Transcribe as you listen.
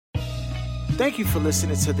Thank you for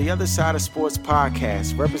listening to the Other Side of Sports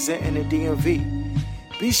podcast, representing the DMV.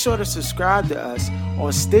 Be sure to subscribe to us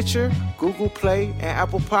on Stitcher, Google Play, and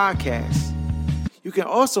Apple Podcasts. You can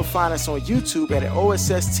also find us on YouTube at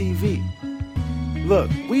OSS TV.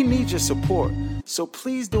 Look, we need your support, so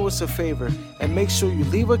please do us a favor and make sure you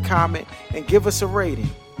leave a comment and give us a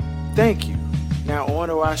rating. Thank you. Now on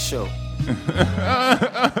to our show.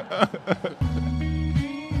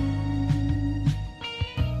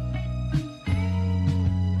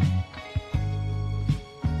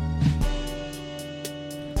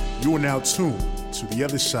 You are now tuned to The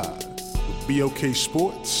Other Side with BOK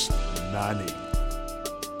Sports 980.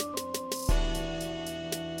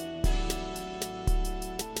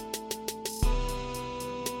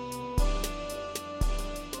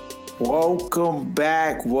 Welcome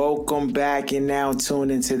back. You're now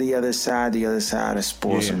tuned into The Other Side of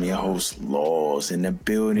Sports. I'm your host, Laws, in the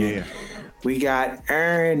building. Yeah. We got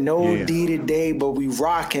Aaron, D today, but we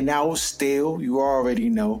rocking out still. You already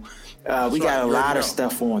know. We got a lot of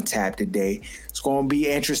stuff on tap today. It's going to be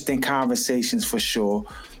interesting conversations for sure.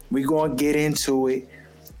 We're going to get into it.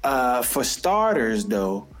 For starters,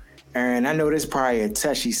 though, Aaron, I know this is probably a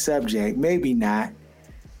touchy subject. Maybe not.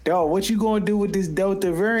 Dog, what you going to do with this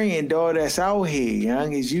Delta variant, dog, that's out here,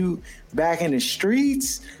 young? Is you back in the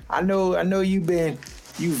streets? I know you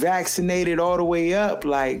vaccinated all the way up.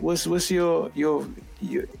 Like, what's your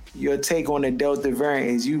take on the Delta variant?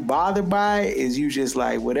 Is you bothered by it? Is you just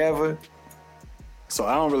like whatever? So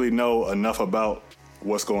I don't really know enough about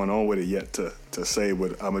what's going on with it yet to say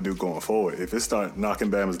what I'm gonna do going forward. If it start knocking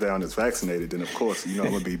Bama's down that's vaccinated, then of course, I'm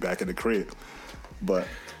gonna be back in the crib. But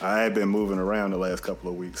I have been moving around the last couple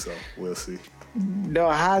of weeks, so we'll see. No,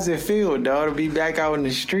 how's it feel, dog, to be back out in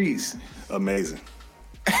the streets? Amazing.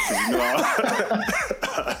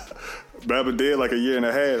 Bama did like a year and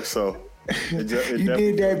a half, so you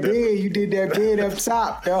did that bid up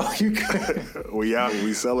top, dog. We out,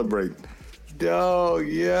 we celebrate. Dog,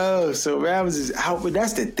 yo. So Bama's is out, but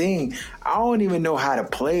that's the thing. I don't even know how to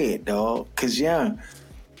play it, dog. Cause when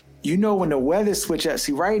the weather switch up,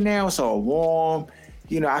 see right now it's all warm.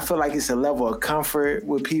 I feel like it's a level of comfort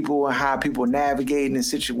with people and how people navigate in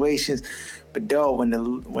situations. But dog, when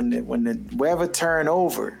the weather turn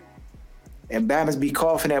over and Bama's be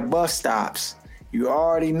coughing at bus stops, you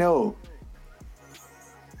already know.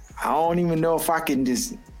 I don't even know if I can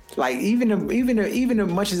just like even as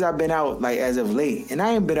much as I've been out like as of late, and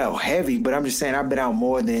I ain't been out heavy, but I'm just saying I've been out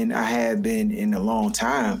more than I have been in a long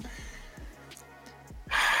time.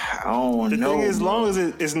 I don't know. The thing is, as long as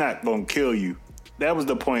it's not gonna kill you, that was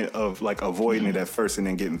the point of like avoiding it at first and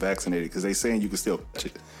then getting vaccinated, because they saying you can still catch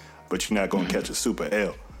it, but you're not gonna catch a super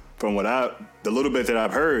L. From the little bit that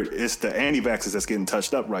I've heard, it's the anti-vaxxers that's getting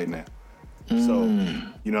touched up right now. So,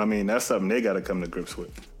 that's something they got to come to grips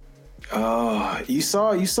with. You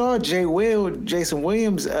saw Jason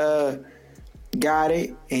Williams got it,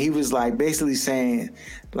 and he was like basically saying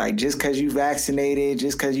like just because you vaccinated,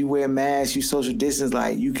 just because you wear masks, you social distance,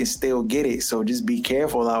 like you can still get it. So just be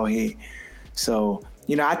careful out here. So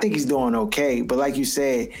I think he's doing okay. But like you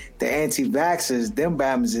said, the anti-vaxxers, them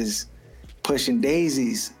Bama's is pushing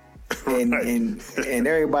daisies. And right. and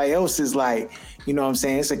everybody else is like, what I'm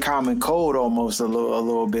saying? It's a common cold almost a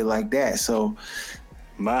little bit like that. So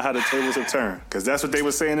my how the tables have turned, because that's what they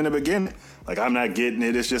were saying in the beginning. Like, I'm not getting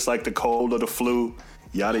it. It's just like the cold or the flu,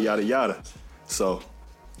 yada, yada, yada. So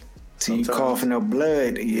you coughing up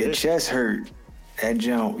blood, your chest hurt. That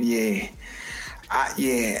jump, yeah.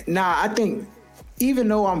 I think even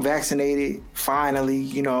though I'm vaccinated,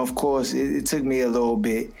 finally, of course, it took me a little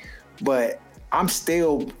bit, but I'm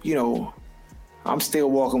still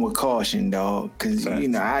walking with caution, dog. Cause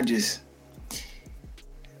I'm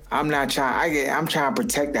trying to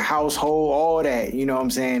protect the household, all that, what I'm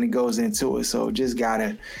saying, it goes into it. So just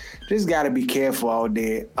gotta be careful out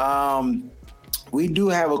there. We do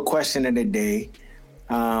have a question of the day.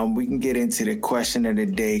 We can get into the question of the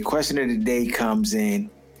day. Question of the day comes in.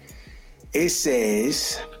 It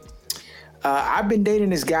says, I've been dating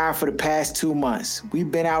this guy for the past 2 months. We've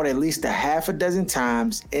been out at least a half a dozen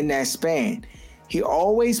times in that span. He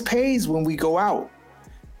always pays when we go out.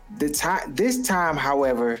 This time,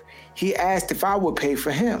 however, he asked if I would pay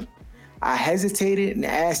for him. I hesitated and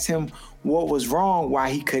asked him what was wrong, why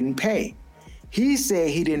he couldn't pay. He said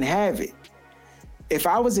he didn't have it. If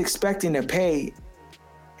I was expecting to pay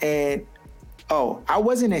I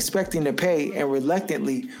wasn't expecting to pay and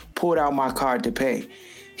reluctantly pulled out my card to pay.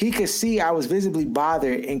 He could see I was visibly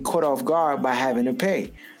bothered and caught off guard by having to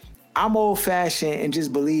pay. I'm old-fashioned and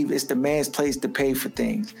just believe it's the man's place to pay for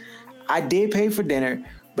things. I did pay for dinner,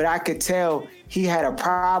 but I could tell he had a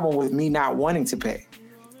problem with me not wanting to pay.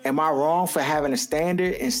 am I wrong for having a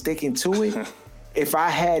standard and sticking to it? If I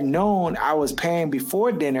had known I was paying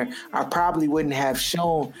before dinner, I probably wouldn't have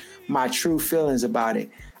shown my true feelings about it.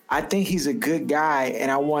 I think he's a good guy,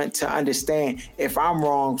 and I want to understand if I'm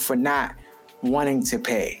wrong for not wanting to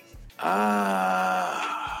pay.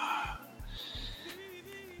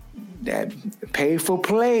 That pay for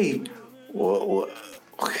play.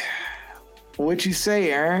 What you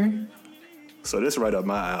say, Aaron? So this is right up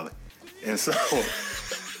my alley. And so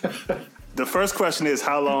the first question is,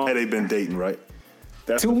 how long have they been dating, right?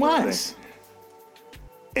 That's 2 months.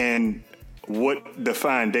 And what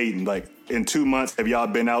define dating? Like, in 2 months, have y'all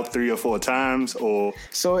been out 3 or 4 times, or?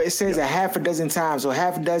 So it says a half a dozen times. So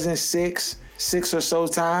half a dozen, six or so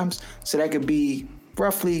times. So that could be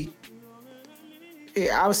roughly,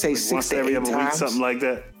 I would say like 6 once to 8 every other times. week, something like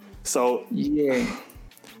that. So yeah,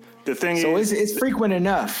 the thing so is, it's frequent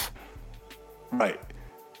enough, right?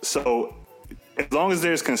 So as long as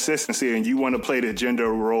there's consistency and you want to play the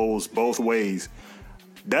gender roles both ways,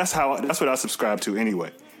 that's what I subscribe to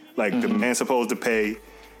anyway. Like the man's supposed to pay,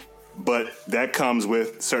 but that comes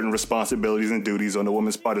with certain responsibilities and duties on the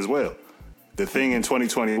woman's part as well. The thing in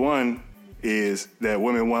 2021 is that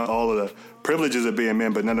women want all of the privileges of being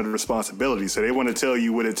men, but none of the responsibilities. So they want to tell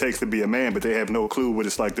you what it takes to be a man, but they have no clue what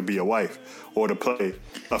it's like to be a wife or to play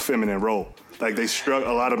a feminine role. Like a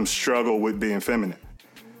lot of them struggle with being feminine.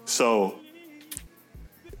 So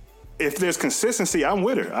if there's consistency, I'm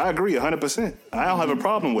with her. I agree 100%. I don't have a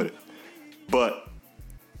problem with it. But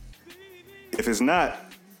if it's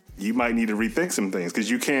not, you might need to rethink some things, because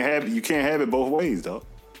you can't have it both ways, though.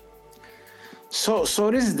 So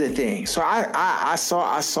this is the thing. So I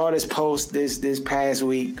saw this post this past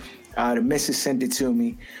week. The missus sent it to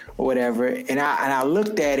me or whatever, and I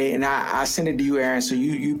looked at it, and I sent it to you, Aaron. So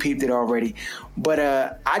you peeped it already, but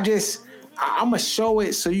I'm gonna show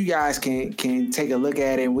it so you guys can take a look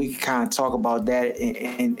at it, and we can kind of talk about that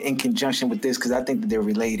in conjunction with this, because I think that they're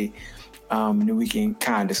related, and then we can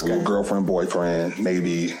kind of discuss. Girlfriend, boyfriend,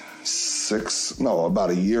 maybe about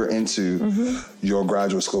a year into your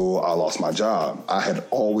graduate school, I lost my job. I had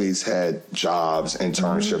always had jobs,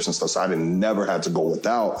 internships and stuff, so I never had to go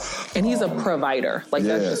without. And he's a provider. Like,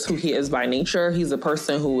 that's just who he is by nature. He's a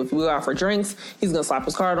person who, if we go out for drinks, he's going to slap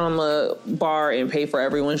his card on the bar and pay for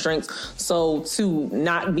everyone's drinks. So to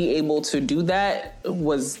not be able to do that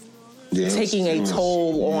was taking a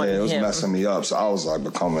toll on him. Yeah, it was messing me up. So I was like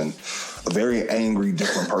becoming a very angry,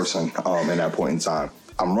 different person in that point in time.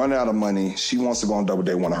 I'm running out of money. She wants to go on double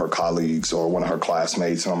date with one of her colleagues or one of her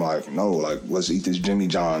classmates. And I'm like, no, like, let's eat this Jimmy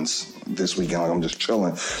John's this weekend. Like, I'm just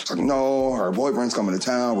chilling. It's like, no, her boyfriend's coming to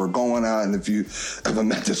town. We're going out. And if you ever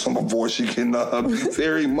met this one before, she can be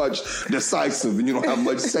very much decisive and you don't have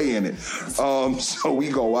much say in it. So we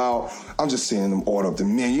go out. I'm just seeing them order up the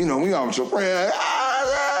menu. You know, we out with your friend.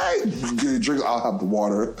 Get drinks. I'll have the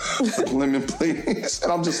water, lemon, please.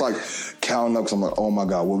 And I'm just like counting up, because I'm like, oh my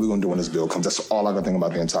God, what are we gonna do when this bill comes? That's all I could think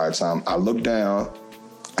about the entire time. I look down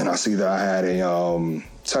and I see that I had a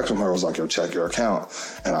text from her. It was like, yo, check your account.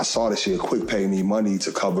 And I saw that she had quick paid me money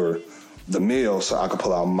to cover the meal so I could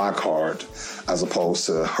pull out my card, as opposed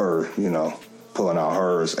to her, you know, pulling out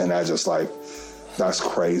hers. And I just like, that's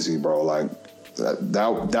crazy, bro. Like,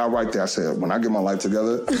 that right there, I said, when I get my life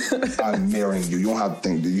together, I'm marrying you. You don't have to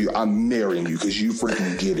think, I'm marrying you, because you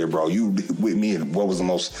freaking get it, bro. You with me, and what was the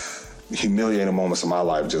most humiliating moments of my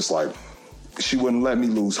life, just like, she wouldn't let me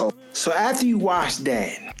lose hope. So after you watch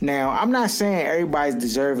that, now, I'm not saying everybody's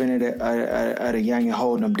deserving of the young and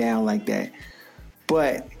holding them down like that,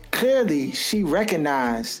 but clearly she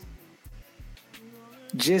recognized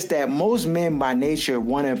just that most men by nature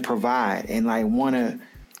want to provide and like want to,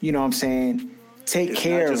 you know what I'm saying, take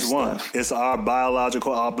care of stuff. It's our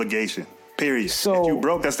biological obligation, period. So, if you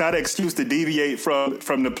broke, that's not an excuse to deviate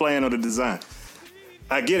from the plan or the design.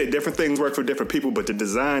 I get it. Different things work for different people, but the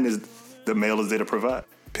design is the male is there to provide,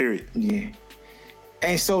 period. Yeah.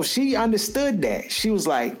 And so she understood that. She was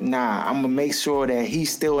like, nah, I'm going to make sure that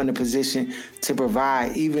he's still in a position to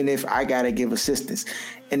provide, even if I got to give assistance.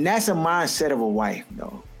 And that's a mindset of a wife,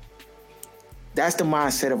 though. That's the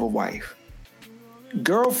mindset of a wife.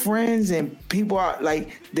 Girlfriends and people are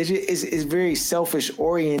like, it's very selfish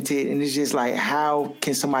oriented, and it's just like, how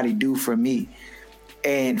can somebody do for me?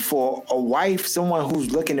 And for a wife, someone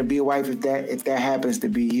who's looking to be a wife, if that happens to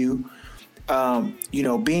be you, you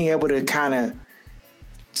know, being able to kind of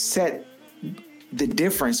set the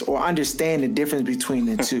difference or understand the difference between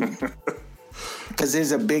the two, because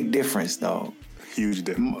there's a big difference, though. Huge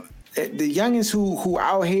difference. the youngins who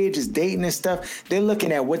out here just dating and stuff, they're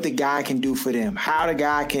looking at what the guy can do for them, how the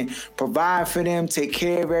guy can provide for them, take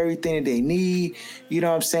care of everything that they need. You know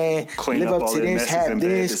what I'm saying? Clean Live up to this, have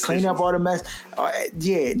this, clean up all the mess.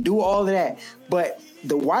 Yeah, do all of that. But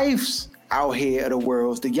the wives out here of the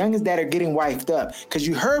world, the youngins that are getting wifed up, because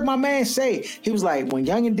you heard my man say, he was like, when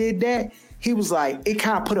youngin did that, he was like, it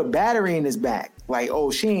kind of put a battery in his back. Like,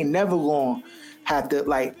 oh, she ain't never gonna have to,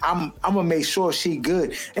 like, I'm gonna make sure she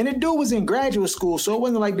good. And the dude was in graduate school, so it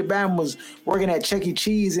wasn't like the man was working at Chuck E.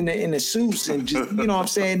 Cheese in the suits and just, you know what I'm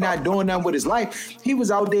saying, not doing nothing with his life. He was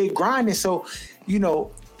out there grinding. So, you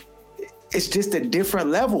know, it's just a different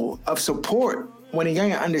level of support when a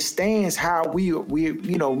youngin understands how we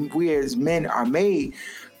as men are made.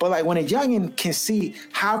 But like when a youngin can see,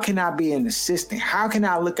 how can I be an assistant? How can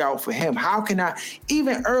I look out for him? How can I,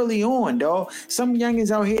 even early on, dog, some youngins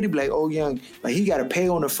out here, they be like, oh, young, like he got to pay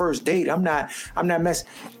on the first date. I'm not messing.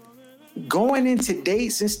 Going into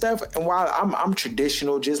dates and stuff, and while I'm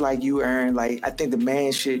traditional, just like you, Aaron, like I think the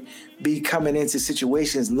man should be coming into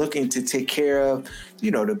situations looking to take care of, you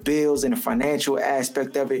know, the bills and the financial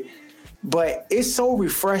aspect of it. But it's so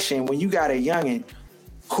refreshing when you got a youngin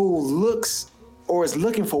who looks or is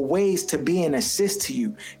looking for ways to be an assist to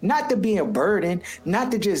you, not to be a burden,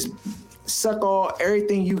 not to just suck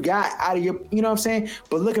everything you got out of your, you know what I'm saying?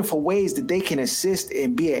 But looking for ways that they can assist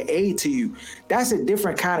and be an aid to you. That's a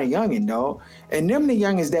different kind of youngin', dog. And them the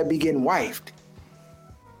youngins that be getting wifed.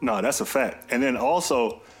 No, that's a fact. And then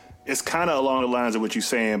also, it's kind of along the lines of what you're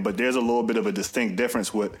saying, but there's a little bit of a distinct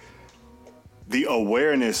difference with the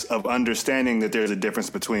awareness of understanding that there's a difference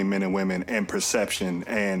between men and women and perception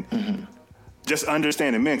and just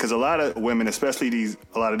understanding men. Because a lot of women, especially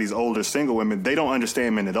a lot of these older single women, they don't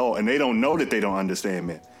understand men at all. And they don't know that they don't understand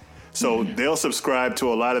men. So they'll subscribe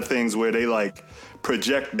to a lot of things where they like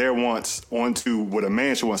project their wants onto what a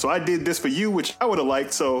man should want. So I did this for you, which I would have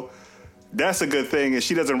liked. So that's a good thing. And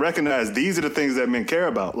she doesn't recognize these are the things that men care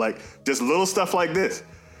about. Like just little stuff like this.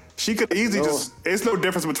 She could easily it's no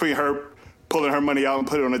difference between her pulling her money out and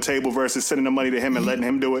put it on the table versus sending the money to him and letting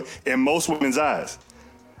him do it in most women's eyes.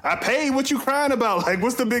 I paid, what you crying about? Like,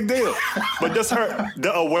 what's the big deal? But just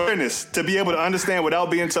the awareness to be able to understand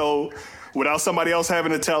without being told, without somebody else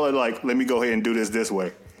having to tell her, like, let me go ahead and do this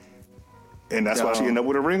way. And that's why she ended up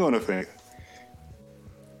with a ring on her finger.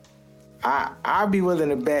 I'd be willing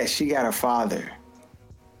to bet she got a father.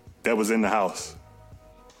 That was in the house.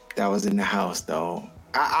 That was in the house, though.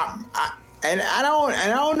 And I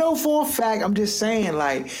don't know for a fact. I'm just saying,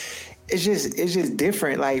 like, it's just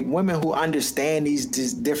different. Like women who understand these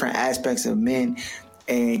different aspects of men,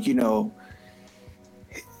 and you know,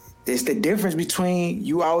 it's the difference between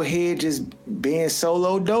you out here just being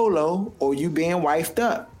solo dolo or you being wifed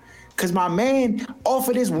up. Cause my man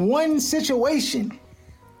offered this one situation.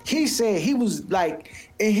 He said he was like,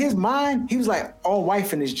 in his mind, he was like, all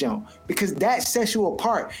wife in this junk, because that sets you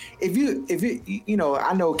apart. If you know,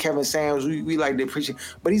 I know Kevin Samuels, we like to appreciate,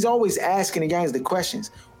 but he's always asking the guys the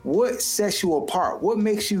questions. What sets you apart? What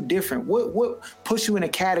makes you different? What puts you in a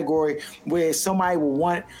category where somebody will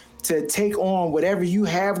want to take on whatever you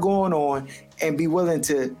have going on and be willing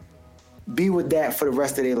to be with that for the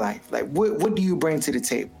rest of their life? Like, what do you bring to the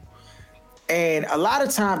table? And a lot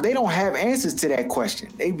of times they don't have answers to that question.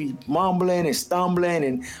 They be mumbling and stumbling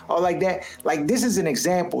and all like that. Like, this is an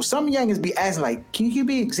example. Some youngins be asking, like, can you give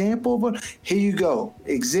me an example? But here you go,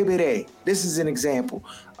 Exhibit A. This is an example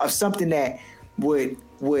of something that would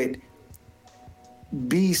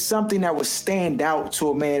be something that would stand out to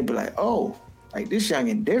a man and be like, oh, like this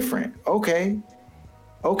youngin' different. Okay.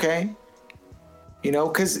 You know,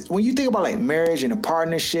 because when you think about like marriage and a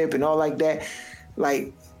partnership and all like that,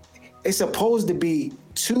 like, it's supposed to be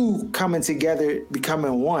two coming together,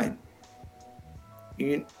 becoming one.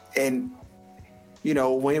 And, you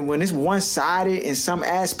know, when it's one-sided in some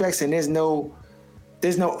aspects and there's no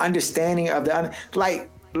understanding of the other,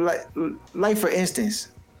 like for instance,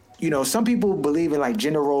 you know, some people believe in like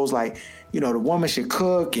gender roles, like, you know, the woman should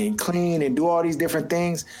cook and clean and do all these different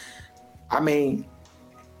things. I mean,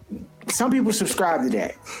 some people subscribe to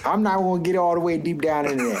that. I'm not going to get all the way deep down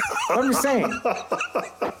into that. But I'm just saying,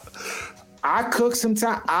 I cook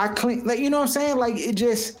sometimes, I clean, like, you know what I'm saying? Like, it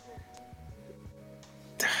just,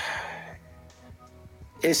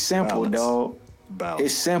 it's simple, dog.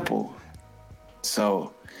 It's simple.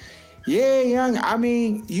 So, yeah, young, I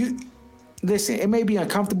mean, you, listen, it may be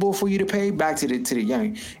uncomfortable for you to pay, back to the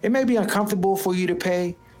young. It may be uncomfortable for you to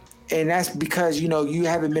pay, and that's because, you know, you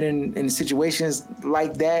haven't been in situations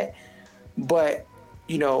like that. But,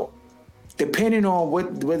 you know, depending on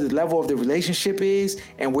what the level of the relationship is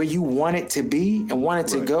and where you want it to be and want it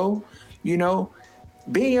to go, you know,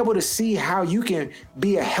 being able to see how you can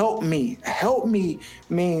be a help me. A help me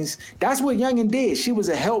means that's what Youngin did. She was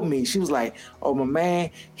a help me. She was like, oh, my man,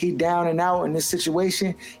 he down and out in this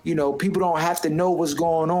situation. You know, people don't have to know what's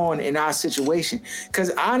going on in our situation. Because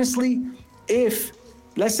honestly, if,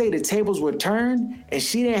 let's say the tables were turned and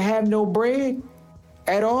she didn't have no bread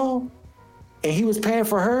at all and he was paying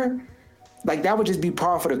for her, like, that would just be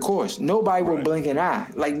par for the course. Nobody would blink an eye.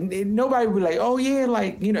 Like, nobody would be like, oh, yeah,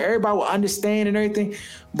 like, you know, everybody will understand and everything.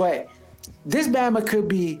 But this Bama could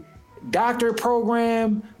be doctorate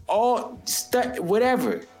program,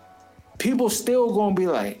 whatever. People still going to be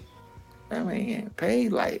like, I mean,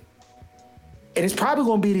 paid, like. And it's probably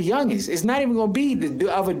going to be the youngest. It's not even going to be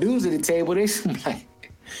the other dudes at the table. They like,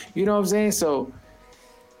 you know what I'm saying? So,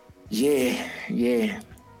 yeah.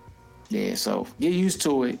 So, get used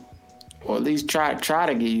to it. Or at least try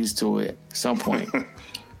to get used to it at some point.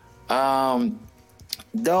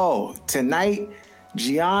 Though, tonight,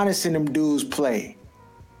 Giannis and them dudes play.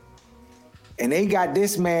 And they got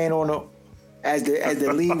this man as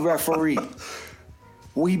the league referee.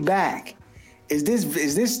 We back. Is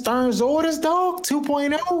this Stern's orders, dog?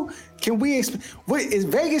 2.0? Can we what is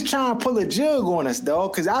Vegas trying to pull a jug on us,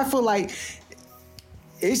 dog? Because I feel like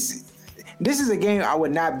this is a game I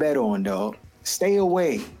would not bet on, dog. Stay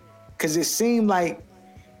away. Because it seemed like,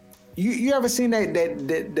 you ever seen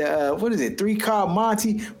that what is it, 3-card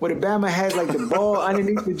Monty, where the Bama has like the ball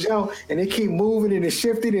underneath the jump and they keep moving and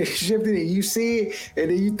shifting and you see it and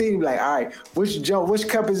then you think like, all right, which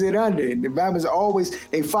cup is it under? And the Bama's always,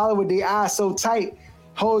 they follow with their eyes so tight,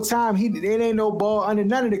 whole time, there ain't no ball under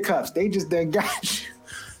none of the cups. They just done got you.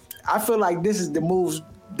 I feel like this is the moves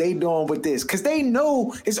they doing with this. Because they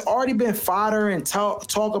know it's already been fodder and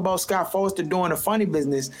talk about Scott Foster doing the funny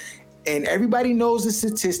business. And everybody knows the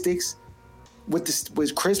statistics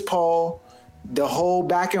with Chris Paul, the whole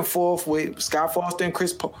back and forth with Scott Foster and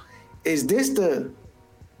Chris Paul. Is this the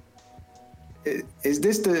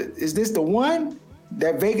one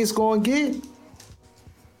that Vegas gonna get?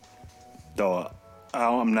 Dog,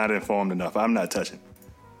 I'm not informed enough. I'm not touching.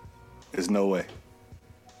 There's no way.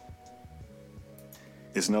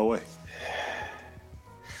 It's no way.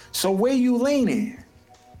 So where you leaning?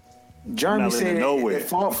 Jeremy said that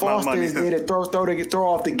Foster is there to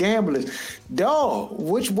throw off the gamblers. Dog,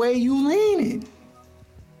 which way you leaning?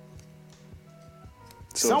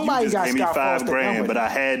 So somebody got Scott Foster $5,000, but I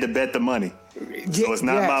had to bet the money. So it's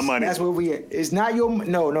not my money. That's where we at. It's not your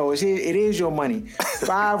no. It is your money.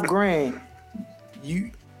 $5,000.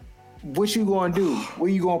 What you gonna do? Where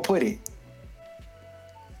you gonna put it?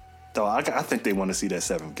 Dog, I think they want to see that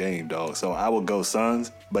 7th game, dog. So I will go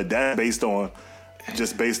Suns, but that's based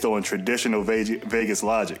on traditional Vegas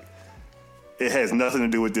logic. It has nothing to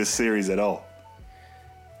do with this series at all.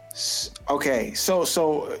 Okay,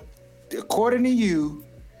 so according to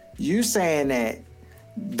you saying that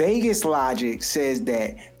Vegas logic says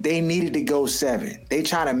that they needed to go 7. They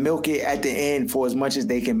trying to milk it at the end for as much as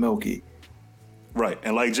they can milk it. Right,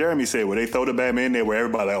 and like Jeremy said, where they throw the Bama in there where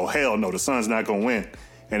everybody like, oh, hell no, the Suns not going to win.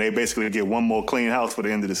 And they basically get one more clean house for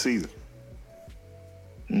the end of the season.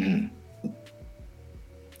 Mm-hmm.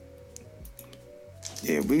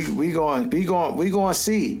 Yeah, we going to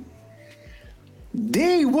see.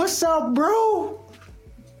 D, what's up, bro?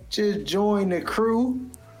 Just join the crew.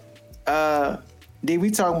 D, we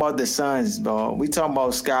talking about the Suns, bro. We talking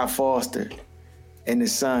about Scott Foster and the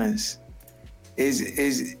Suns. Is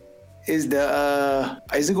it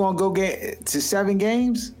gonna go get to 7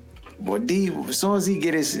 games? Well, D, as soon as he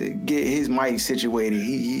get his mic situated,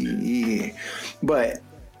 he but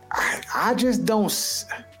I just don't see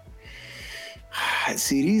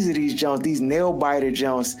these jumps, these nail biter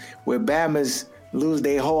jumps where Bama's lose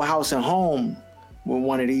their whole house and home with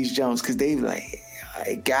one of these jumps because they like,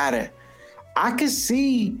 I could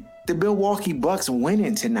see the Milwaukee Bucks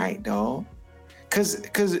winning tonight, dog. Cause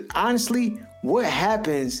honestly, what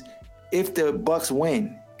happens if the Bucks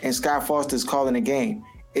win and Scott Foster's calling the game?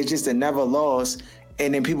 It's just another loss,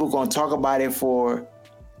 and then people gonna talk about it for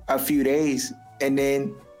a few days, and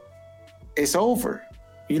then it's over.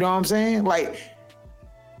 You know what I'm saying? Like,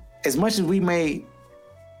 as much as we may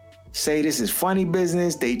say this is funny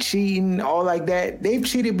business, they cheating, all like that, they've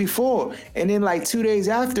cheated before, and then like 2 days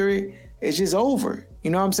after it, it's just over.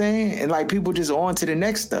 You know what I'm saying? And like people just on to the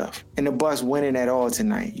next stuff, and the Bucks winning at all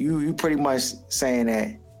tonight. You pretty much saying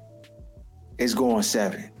that it's going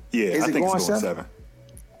 7. Yeah, I think it's going 7.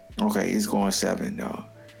 Okay, it's going 7, though.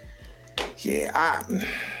 Yeah, I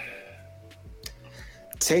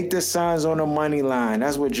take the Suns on the money line.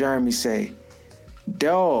 That's what Jeremy say.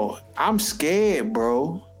 Dog, I'm scared,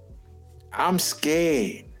 bro. I'm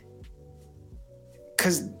scared.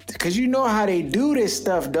 Cause you know how they do this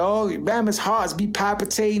stuff, dog. Bama's hearts be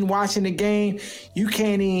palpitating watching the game. You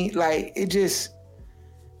can't even it just.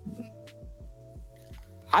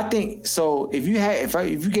 I think so. If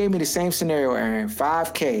you gave me the same scenario, Aaron,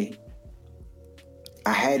 $5K,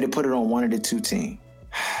 I had to put it on one of the two teams.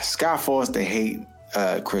 Scott Foster hate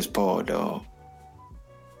Chris Paul, dog.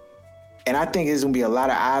 And I think there's gonna be a lot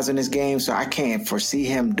of eyes on this game, so I can't foresee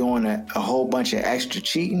him doing a whole bunch of extra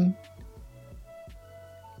cheating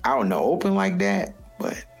out in the open like that.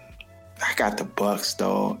 But I got the Bucks,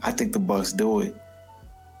 dog. I think the Bucks do it.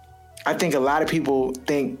 I think a lot of people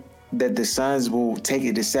think that the Suns will take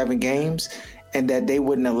it to 7 games and that they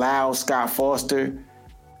wouldn't allow Scott Foster,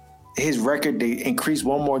 his record, to increase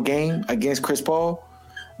one more game against Chris Paul.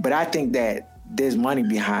 But I think that there's money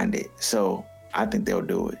behind it. So I think they'll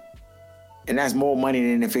do it. And that's more money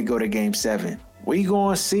than if it go to game 7. We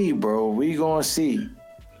gonna see, bro. We gonna see.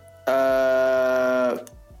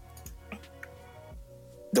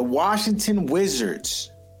 The Washington Wizards.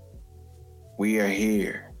 We are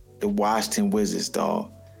here. The Washington Wizards, dog.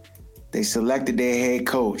 They selected their head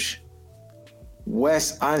coach.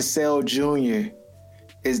 Wes Unseld Jr.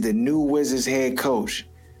 is the new Wizards head coach.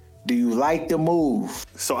 Do you like the move?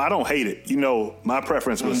 So I don't hate it. You know, my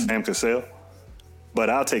preference was Sam Cassell, but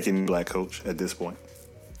I'll take any black coach at this point.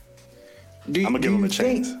 I'm going to give him a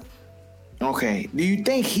chance. Okay. Do you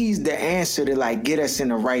think he's the answer to, get us in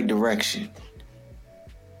the right direction?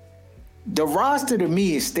 The roster, to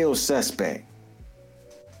me, is still suspect.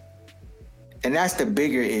 And that's the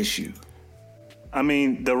bigger issue. I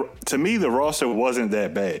mean, to me, the roster wasn't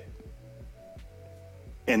that bad.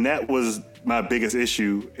 And that was my biggest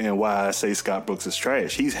issue and why I say Scott Brooks is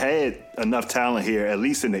trash. He's had enough talent here, at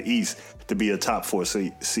least in the East, to be a top 4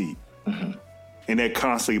 seed. Mm-hmm. And they're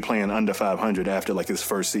constantly playing under 500 after his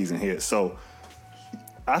first season here. So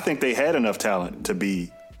I think they had enough talent to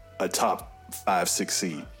be a top 5-6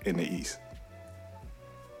 seed in the East.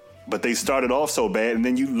 But they started off so bad, and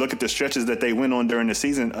then you look at the stretches that they went on during the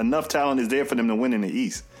season, enough talent is there for them to win in the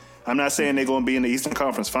East. I'm not saying they're going to be in the Eastern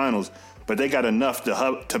Conference Finals, but they got enough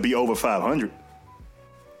to be over 500.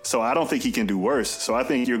 So I don't think he can do worse. So I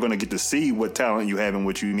think you're going to get to see what talent you have and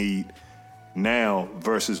what you need now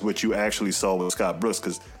versus what you actually saw with Scott Brooks.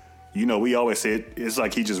 Because, we always say it's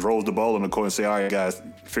like he just rolls the ball in the court and say, all right, guys,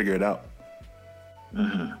 figure it out.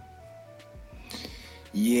 Mm-hmm.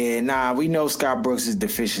 Yeah, we know Scott Brooks'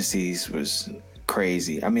 deficiencies was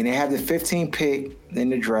crazy. I mean, they have the 15th pick in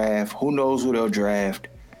the draft. Who knows who they'll draft?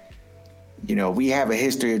 We have a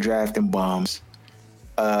history of drafting bums.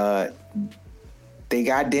 They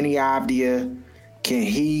got Denny Avdia. Can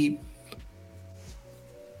he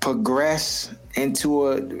progress into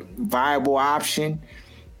a viable option?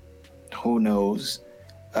 Who knows?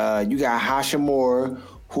 You got Hachimura,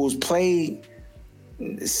 who's played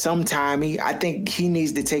sometime. I think he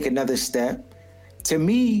needs to take another step. To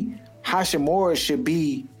me, Hachimura should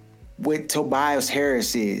be what Tobias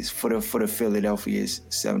Harris is for the Philadelphia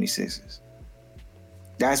 76ers.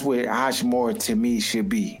 That's what Hachimura, to me, should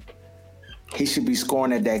be. He should be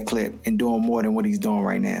scoring at that clip and doing more than what he's doing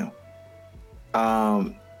right now.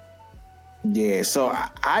 So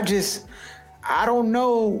I don't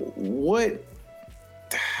know what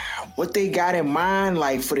they got in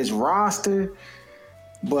mind, for this roster.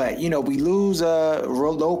 But, we lose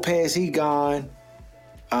Lopez, he gone.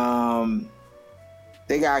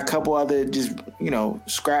 They got a couple other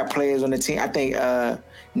scrap players on the team. I think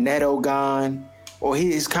Neto gone. Or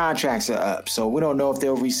his contracts are up. So we don't know if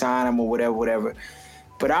they'll re-sign him or whatever.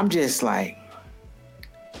 But I'm just you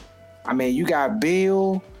got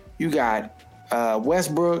Bill, you got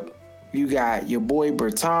Westbrook, you got your boy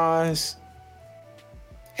Bertans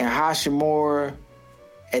and Hachimura,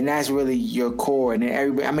 and that's really your core. And then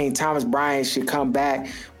everybody, Thomas Bryant should come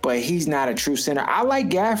back, but he's not a true center. I like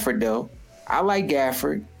Gafford, though. I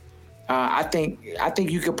think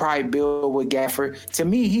you could probably build with Gafford. To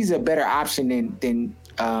me, he's a better option than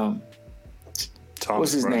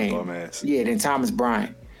what's his name? Than Thomas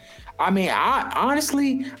Bryant. I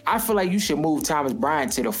honestly feel like you should move Thomas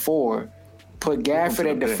Bryant to the 4, put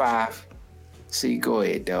Gafford at the 5. See, go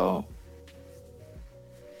ahead, dog.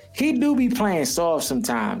 He do be playing soft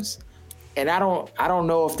sometimes, and I don't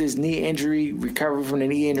know if this recovery from the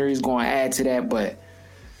knee injury is going to add to that, but.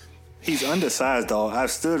 He's undersized, dog. I've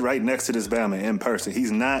stood right next to this Bama in person.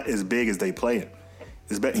 He's not as big as they play him.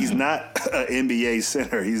 He's not an NBA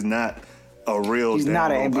center. He's not a real. He's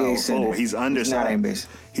not an NBA center. He's undersized.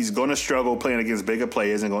 He's going to struggle playing against bigger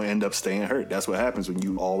players and going to end up staying hurt. That's what happens when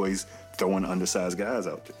you always throwing undersized guys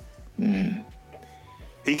out there.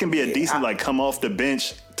 He can be a decent, come off the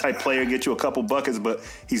bench type player, get you a couple buckets, but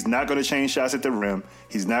he's not going to change shots at the rim.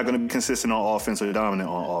 He's not going to be consistent on offense or dominant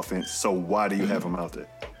on offense. So why do you have him out there?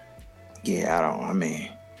 Yeah,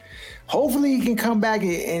 hopefully he can come back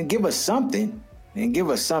and give us something.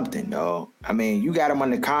 Though. I mean, you got him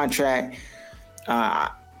under contract.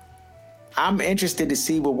 I'm interested to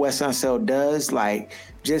see what Wes Unseld does. Like,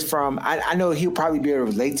 just from, I know he'll probably be able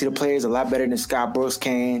to relate to the players a lot better than Scott Brooks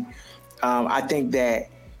can. I think that,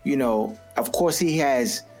 of course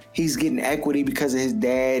he's getting equity because of his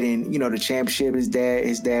dad and, the championship his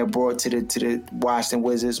dad brought to the Washington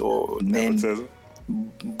Wizards or then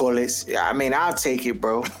Bullets. I mean, I'll take it,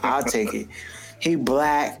 bro. I'll take it. He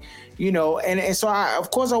black, and so of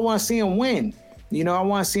course I want to see him win. I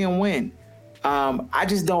want to see him win. I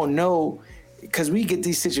just don't know, because we get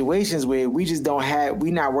these situations where we're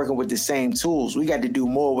not working with the same tools. We got to do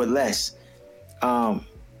more with less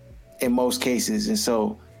in most cases. And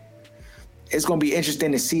so it's going to be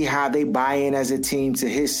interesting to see how they buy in as a team to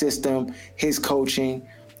his system, his coaching.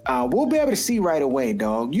 We'll be able to see right away,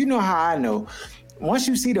 dog. You know how I know. Once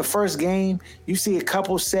you see the first game, you see a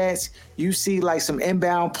couple sets, you see some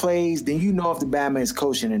inbound plays, then you know if the Bama is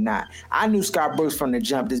coaching or not. I knew Scott Brooks from the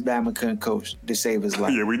jump this Bama couldn't coach to save his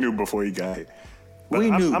life. Yeah, we knew before he got hit. But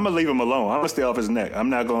I'm going to leave him alone. I'm going to stay off his neck.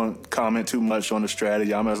 I'm not going to comment too much on the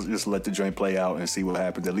strategy. I'm going to just let the joint play out and see what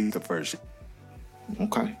happens, at least the first.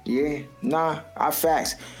 Okay. Yeah. Nah,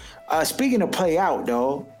 facts. Speaking of play out,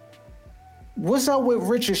 though, what's up with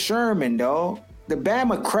Richard Sherman, dog? The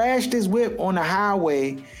Bama crashed his whip on the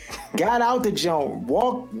highway, got out the jump,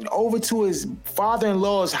 walked over to his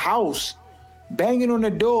father-in-law's house, banging on the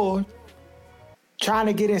door, trying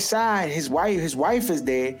to get inside. His wife is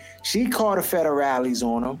there. She called the federales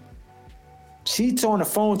on him. She's on the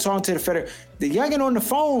phone talking to the federal. The youngin' on the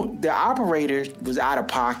phone, the operator was out of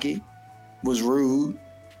pocket, was rude.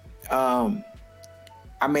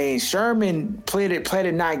 Sherman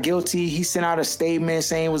pleaded not guilty. He sent out a statement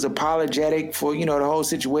saying he was apologetic for, the whole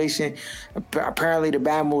situation. Apparently the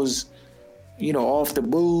Bama was, off the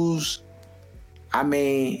booze.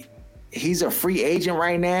 He's a free agent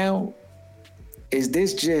right now. Is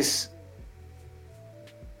this just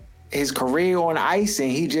his career on ice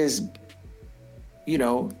and he just,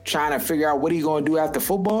 trying to figure out what he's going to do after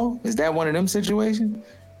football? Is that one of them situations?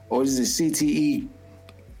 Or is it CTE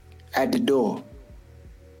at the door?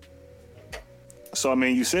 So,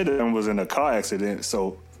 you said that he was in a car accident,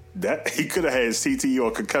 so that he could have had CTE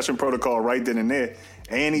or concussion protocol right then and there,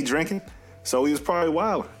 and he drinking, so he was probably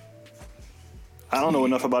wild. I don't know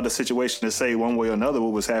enough about the situation to say one way or another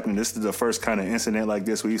what was happening. This is the first kind of incident like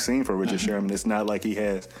this we've seen for Richard Sherman. It's not like he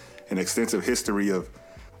has an extensive history of,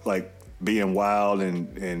 being wild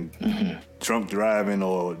and drunk driving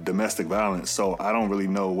or domestic violence, so I don't really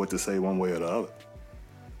know what to say one way or the other.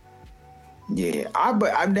 Yeah,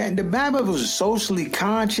 the Bama was socially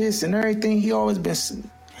conscious and everything. He always been.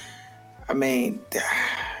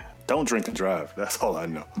 Don't drink and drive. That's all I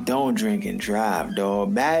know. Don't drink and drive,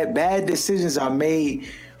 dog. Bad decisions are made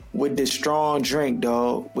with the strong drink,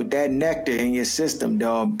 dog. With that nectar in your system,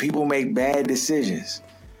 dog. People make bad decisions.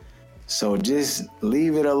 So just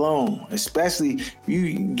leave it alone. Especially if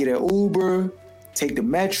you can get an Uber, take the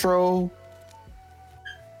Metro.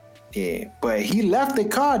 Yeah, but he left the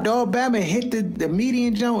car, dog. Bama hit the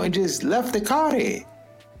median jump and just left the car there.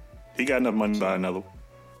 He got enough money to buy another.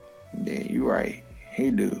 Yeah, you right.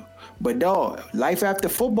 He do. But, dog, life after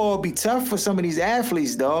football be tough for some of these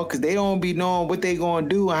athletes, dog, because they don't be knowing what they going to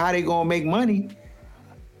do and how they going to make money,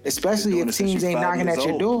 especially if teams ain't knocking at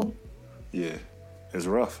your door. Yeah, it's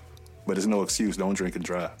rough, but it's no excuse. Don't drink and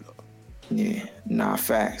drive. Yeah,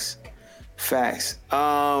 facts.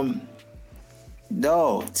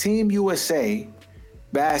 No, Team USA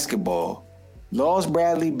basketball lost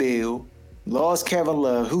Bradley Beal, lost Kevin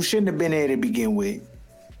Love, who shouldn't have been there to begin with.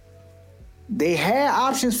 They had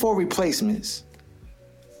options for replacements.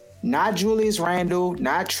 Not Julius Randle,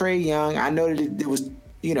 not Trae Young. I know that it was,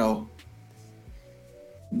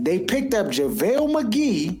 they picked up JaVale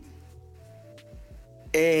McGee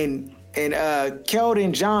and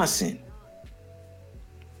Keldon Johnson.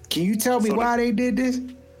 Can you tell me why they did this?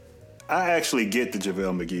 I actually get the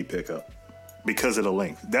JaVale McGee pickup because of the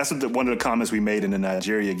length. That's one of the comments we made in the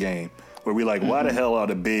Nigeria game where we why the hell are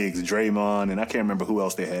the bigs, Draymond, and I can't remember who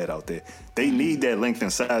else they had out there. They need that length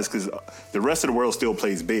and size because the rest of the world still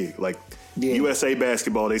plays big. USA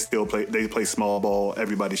basketball, they play small ball.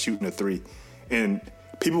 Everybody's shooting a three. And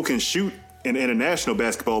people can shoot in international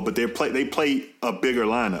basketball, but they play a bigger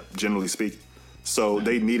lineup, generally speaking. So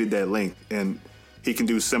they needed that length. And he can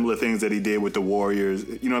do similar things that he did with the Warriors.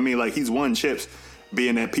 You know what I mean? He's won chips.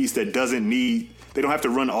 being that piece that doesn't need. They don't have to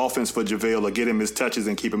run offense for JaVale or get him his touches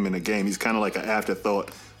and keep him in the game. He's kind of like an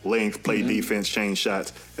afterthought, length, play defense, change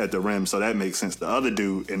shots at the rim. So that makes sense. The other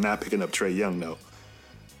dude, and not picking up Trae Young, though,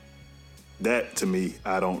 that to me,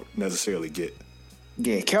 I don't necessarily get.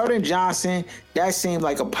 Yeah, Keldon Johnson, that seemed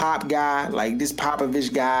like a Pop guy, like this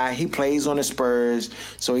Popovich guy. He plays on the Spurs,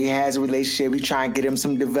 so he has a relationship. He trying to get him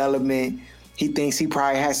some development. He thinks he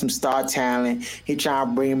probably has some star talent. He trying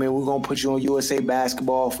to bring him in. We're going to put you on USA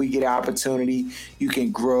Basketball. If we get an opportunity, you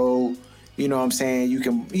can grow. You know what I'm saying? You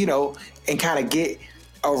can, and kind of get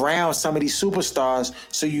around some of these superstars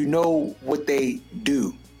so you know what they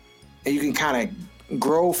do. And you can kind of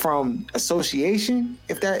grow from association,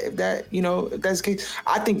 if that's the case.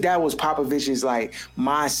 I think that was Popovich's like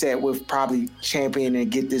mindset with probably championing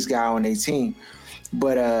and get this guy on their team.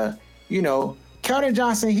 But Keldon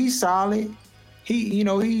Johnson, he's solid. He's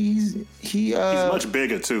much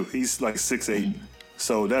bigger too. He's like 6'8",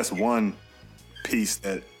 so that's one piece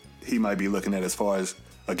that he might be looking at as far as,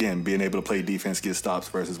 again, being able to play defense, get stops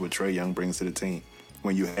versus what Trae Young brings to the team.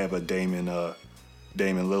 When you have a Damian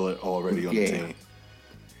Lillard already on the team,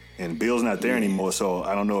 and Bill's not there anymore, so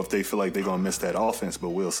I don't know if they feel like they're gonna miss that offense, but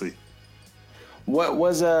we'll see. What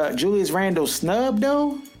was Julius Randle snub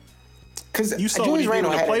though? Because you saw Julius when the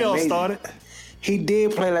Randle playoffs started. He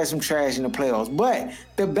did play like some trash in the playoffs, but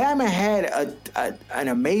the Batman had an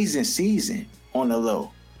amazing season on the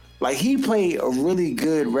low. Like, he played a really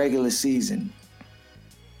good regular season.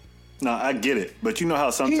 No, I get it, but you know how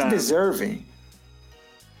sometimes he's deserving.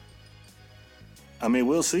 I mean,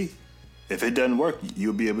 we'll see. If it doesn't work,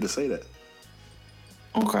 you'll be able to say that.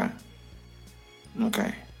 Okay.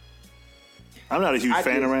 I'm not a huge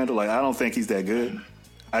fan of Randall. Like, I don't think he's that good.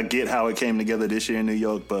 I get how it came together this year in New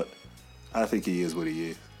York, but I think he is what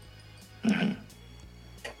he is. Mm-hmm.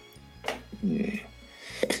 Yeah.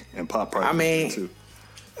 And Pop probably too.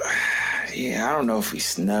 Yeah, I don't know if he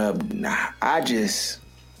snubbed. Nah, I just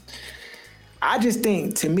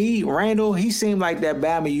think, to me, Randall, he seemed like that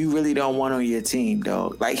Bama you really don't want on your team,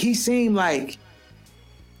 dog. Like, he seemed like,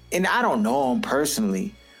 and I don't know him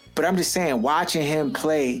personally, but I'm just saying, watching him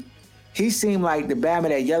play, he seemed like the Bama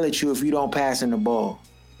that yell at you if you don't pass him the ball.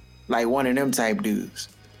 Like one of them type dudes.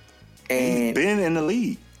 And he's been in the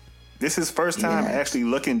league. This is his first time actually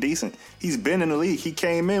looking decent. He's been in the league. He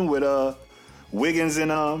came in with Wiggins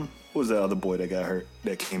and what was the other boy that got hurt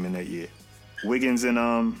that came in that year? Wiggins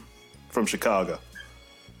and from Chicago.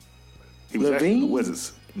 He was actually in the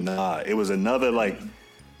Wizards. Nah, it was another like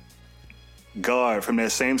guard from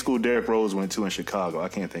that same school Derrick Rose went to in Chicago. I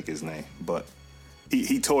can't think his name, but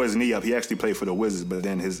he tore his knee up. He actually played for the Wizards, but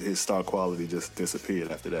then his star quality just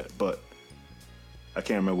disappeared after that. But I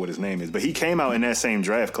can't remember what his name is. But he came out in that same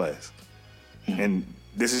draft class. And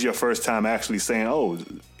this is your first time actually saying, oh,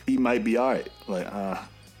 he might be all right. Like, I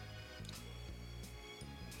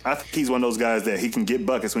think he's one of those guys that he can get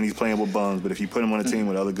buckets when he's playing with bums, but if you put him on a team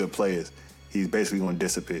with other good players, he's basically going to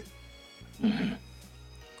disappear. Mm-hmm.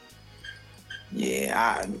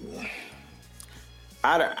 Yeah,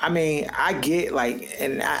 I mean, I get, like,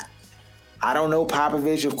 and I don't know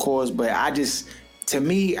Popovich, of course, but to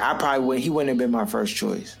me, he wouldn't have been my first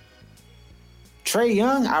choice. Trae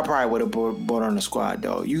Young, I probably would have brought on the squad,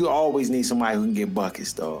 though. You always need somebody who can get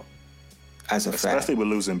buckets, though. That's a fact. Especially with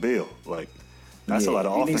losing Bill. Like, that's a lot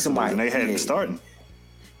of offense, and they had him starting.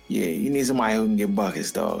 Yeah, you need somebody who can get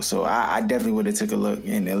buckets, though. So I definitely would have took a look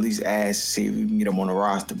and at least asked to see if we can get him on the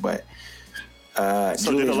roster. But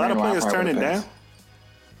so did a lot of players turn it down?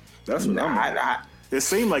 That's what it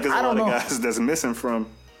seemed like there's a lot of guys that's missing from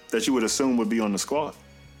that you would assume would be on the squad.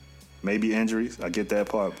 Maybe injuries. I get that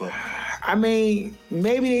part, but I mean,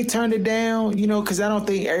 maybe they turned it down, because I don't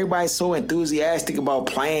think everybody's so enthusiastic about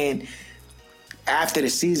playing after the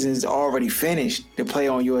season's already finished to play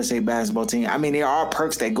on USA Basketball Team. I mean, there are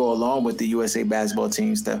perks that go along with the USA Basketball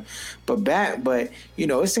Team stuff, but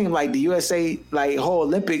it seemed like the USA whole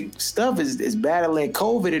Olympic stuff is battling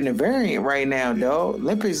COVID and the variant right now, dog.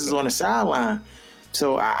 Olympics is on the sideline,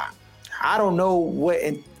 so I don't know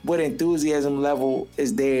what enthusiasm level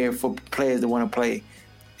is there for players that want to play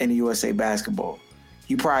in the USA Basketball.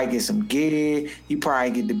 You probably get some gear. You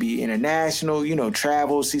probably get to be international,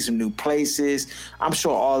 travel, see some new places. I'm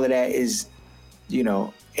sure all of that is,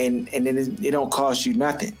 and then it don't cost you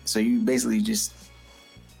nothing. So you basically just,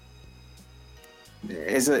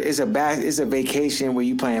 it's a vacation where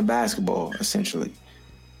you playing basketball, essentially.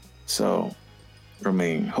 So, I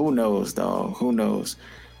mean, who knows, dog? Who knows?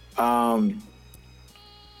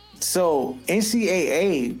 So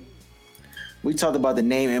NCAA, we talked about the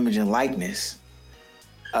name, image, and likeness.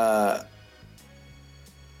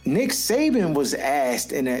 Nick Saban was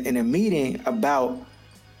asked in a meeting about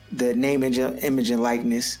the name, image, and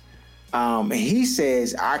likeness. And he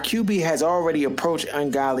says, our QB has already approached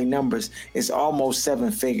ungodly numbers. It's almost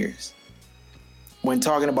 7 figures. When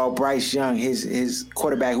talking about Bryce Young, his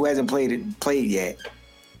quarterback who hasn't played yet.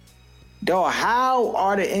 Dog, how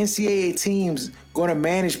are the NCAA teams going to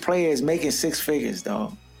manage players making 6 figures,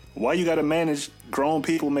 dog? Why you got to manage grown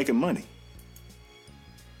people making money?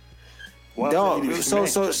 Dog, so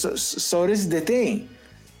this is the thing.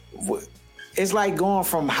 It's like going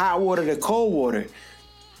from hot water to cold water.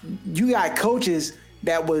 You got coaches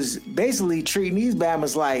that was basically treating these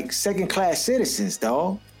Bamas like second-class citizens,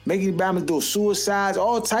 dog. Making Bamas do suicides,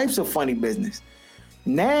 all types of funny business.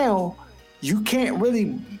 Now, you can't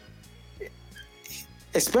really,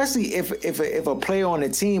 especially if a player on the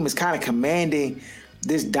team is kind of commanding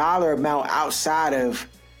this dollar amount outside of,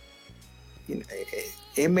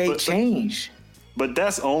 it may change. But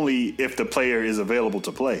that's only if the player is available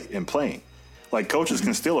to play and playing. Like, coaches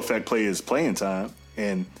can still affect players' playing time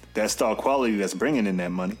and that star quality that's bringing in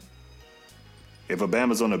that money. If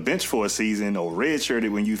Obama's on the bench for a season or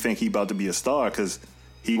redshirted when you think he about to be a star because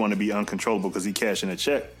he want to be uncontrollable because he cashing a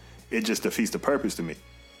check, it just defeats the purpose to me.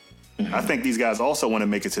 Mm-hmm. I think these guys also want to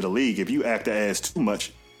make it to the league. If you act the ass too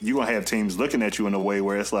much, you're going to have teams looking at you in a way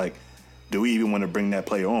where it's like, do we even want to bring that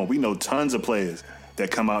player on? We know tons of players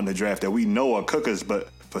that come out in the draft that we know are cookers, but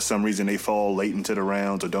for some reason they fall late into the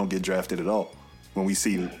rounds or don't get drafted at all when we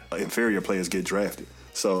see inferior players get drafted.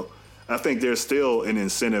 So I think there's still an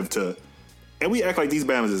incentive to, and we act like these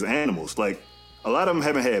Bamas is animals. Like, a lot of them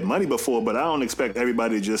haven't had money before, but I don't expect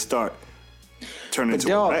everybody to just start turning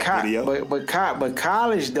into a rap video. But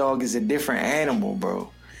college, dog, is a different animal,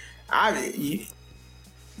 bro.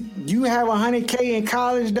 You have $100K in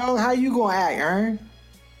college, dog. How you gonna act, Ern?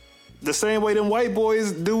 The same way them white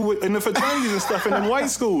boys do in the fraternities and stuff in them white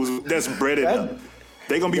schools. That's breaded up.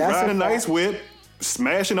 They gonna be riding a nice whip,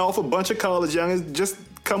 smashing off a bunch of college youngins. Just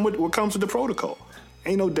come with what comes with the protocol.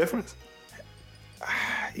 Ain't no difference.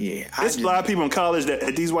 Yeah, there's a lot of people in college that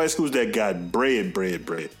at these white schools that got bread.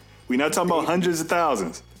 We're not talking about hundreds of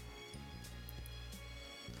thousands.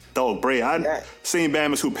 Dog, bread. I've seen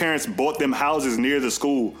Bamas whose parents bought them houses near the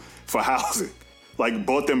school for housing. Like,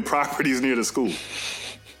 bought them properties near the school.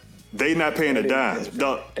 They not paying a dime.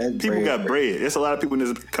 Dog, people got bread. There's a lot of people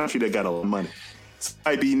in this country that got a lot of money. It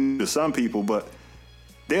might be new to some people, but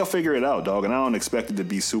they'll figure it out, dog. And I don't expect it to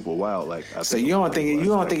be super wild. So you don't think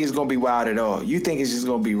it's gonna be wild at all? You think it's just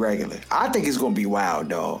gonna be regular? I think it's gonna be wild,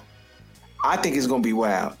 dog. I think it's gonna be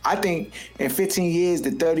wild. I think in 15 years,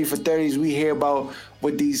 the 30 for 30s we hear about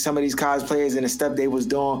with some of these college players and the stuff they was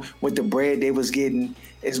doing with the bread they was getting,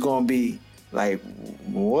 it's gonna be like,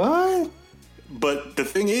 what? But the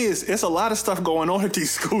thing is, it's a lot of stuff going on at these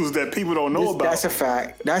schools that people don't know about. That's a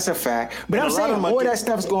fact. But I'm saying all that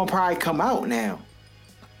stuff's gonna probably come out now.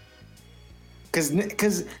 Cause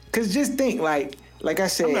just think, like I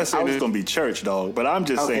said, I'm not saying it's gonna be church, dog, but I'm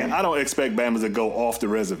just saying I don't expect Bamas to go off the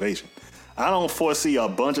reservation. I don't foresee a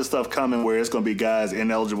bunch of stuff coming where it's gonna be guys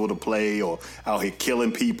ineligible to play or out here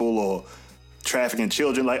killing people or trafficking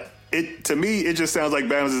children. Like, to me, it just sounds like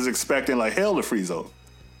Bamas is expecting like hell to freeze over.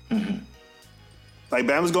 Mm-hmm. Like,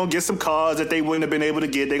 Bama's gonna get some cars that they wouldn't have been able to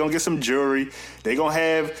get. They're gonna get some jewelry. They're gonna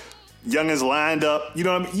have youngins lined up. You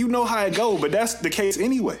know what I mean? You know how it go, but that's the case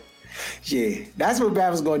anyway. Yeah, that's what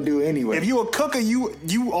Bama's gonna do anyway. If you a cooker, you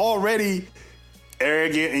already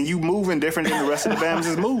arrogant and you moving different than the rest of the Bama's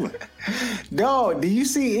is moving. Dog, do you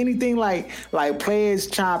see anything like players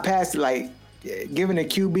trying to pass, like giving the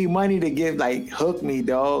QB money to give, like, hook me,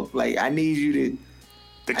 dog? Like, I need you to.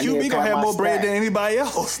 The QB gonna have more bread than anybody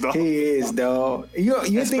else, dog. He is, dog.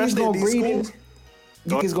 You think he's gonna breed it? You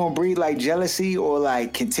think it's gonna breed like jealousy or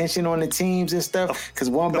like contention on the teams and stuff? Because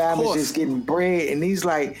one Bama's just getting bread and he's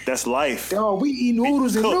like, that's life. Dog, we eat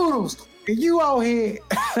noodles and noodles, and you out here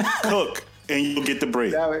cook and you'll get the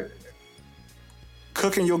bread.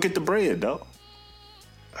 Cook and you'll get the bread, dog.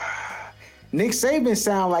 Nick Saban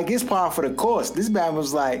sound like it's par for the course. This Bama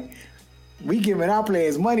was like, we giving our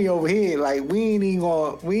players money over here. Like, we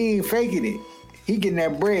ain't faking it. He getting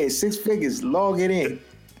that bread, 6 figures, log it in.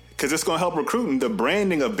 Because it's going to help recruiting. The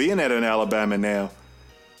branding of being at an Alabama now,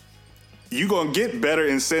 you're going to get better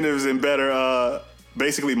incentives and better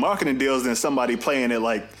basically marketing deals than somebody playing at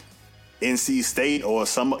like NC State or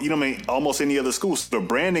some, you know what I mean, almost any other school. So the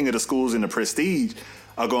branding of the schools and the prestige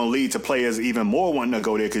are going to lead to players even more wanting to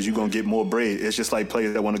go there because you're going to get more bread. It's just like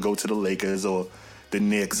players that want to go to the Lakers or the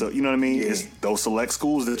Knicks, or, you know what I mean? Yeah. It's those select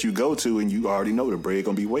schools that you go to and you already know the bread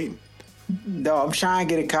going to be waiting. No, I'm trying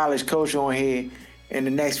to get a college coach on here in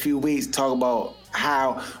the next few weeks talk about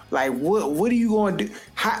how, like, what are you going to do?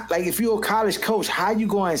 How, like, if you're a college coach, how you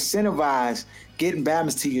going to incentivize getting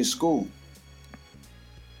Bamas to your school?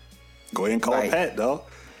 Go ahead and call Pat, dog.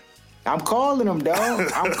 I'm calling him,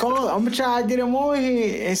 dog. I'm gonna try to get him on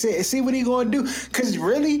here and see what he gonna do. Cause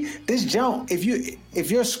really, this jump,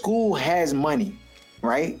 if your school has money,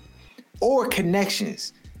 right, or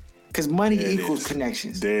connections, cause money equals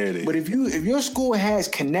connections. There it is. But if your school has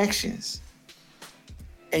connections,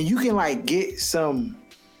 and you can like get some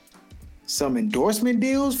endorsement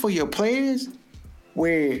deals for your players,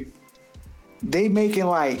 where they making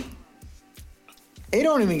like, it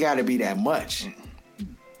don't even got to be that much.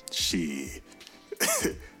 Shit.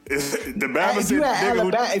 The Bama if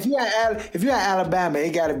you at Alabama,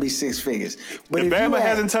 it got to be six figures. But if Bama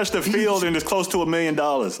hasn't touched the field and is close to $1 million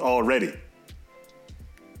already.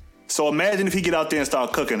 So imagine if he get out there and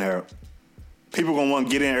start cooking her. People gonna want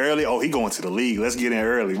to get in early. Oh, he going to the league. Let's get in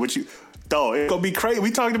early. Dog, it's gonna be crazy.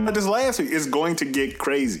 We talked about this last week. It's going to get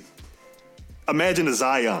crazy. Imagine a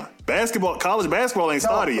Zion. College basketball ain't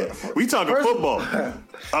started yet. We talking football.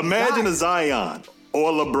 Imagine a Zion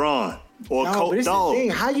or LeBron or Coach Dog.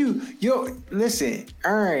 How listen,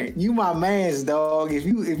 Aaron, you my man's dog. If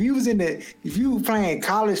you playing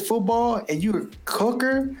college football and you a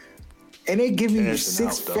cooker and they give you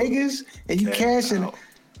six figures and you cashing,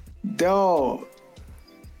 dog.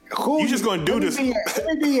 You just gonna do this? Let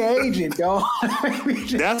me be an agent, dog.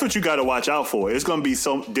 That's what you got to watch out for. It's gonna be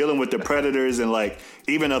dealing with the predators and like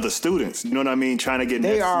even other students. You know what I mean? Trying to get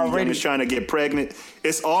trying to get pregnant.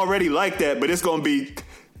 It's already like that, but it's gonna be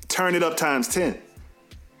turn it up times 10.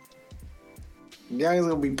 Young's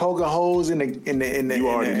gonna be poking holes in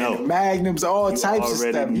the magnums, all types of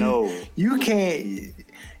stuff. You can't.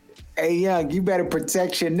 Hey, Young, you better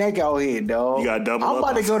protect your neck out here, dog. You got double. I'm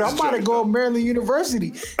about to go to Maryland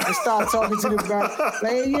University and start talking to the guy.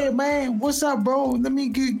 Like, hey, yeah, man, what's up, bro? Let me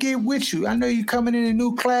get with you. I know you coming in a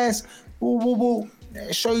new class. Woo, woo, woo.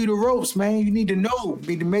 Show you the ropes, man. You need to know.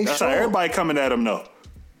 Need to make That's sure. How everybody coming at him, though.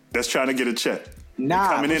 That's trying to get a check. Nah,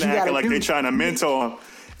 they're coming in acting like they trying to mentor him.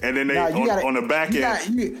 And then on the back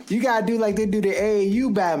end. You got to do like they do the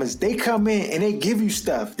AAU Bamas. They come in and they give you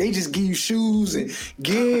stuff. They just give you shoes and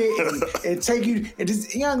gear and take you and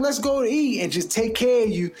just, Young, let's go to eat and just take care of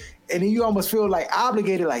you. And then you almost feel like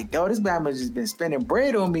obligated, like, dog, this Bama just been spending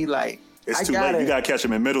bread on me. Like, it's too late. You got to catch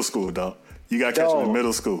him in middle school, dog. You got to catch him in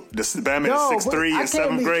middle school. This Bama is 6'3" in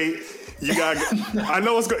 7th grade. You got. I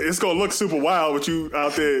know it's gonna look super wild with you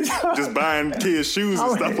out there just buying kids shoes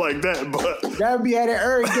and stuff like that, but that'd be at an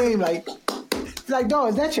every game. Like, dog,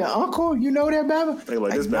 is that your uncle? You know that, Bama? They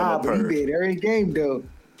like this Bama. But he be at every game though.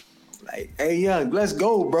 Like, hey, Young, let's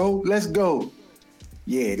go, bro. Let's go.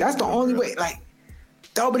 Yeah, that's the only way. Like,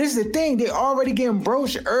 dog, but this is the thing. They already getting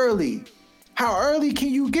broached early. How early can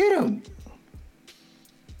you get them?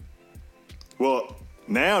 Well,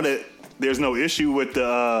 now that there's no issue with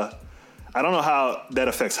the. I don't know how that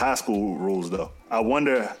affects high school rules, though. I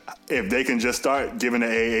wonder if they can just start giving the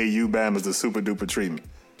AAU Bamas the super duper treatment.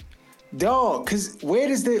 Dog, because where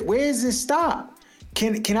does this stop?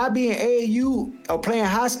 Can I be an AAU or playing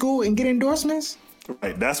high school and get endorsements?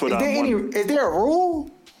 Right, that's what I'm wondering. Is there a rule?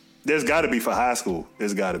 There's got to be for high school.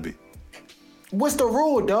 There's got to be. What's the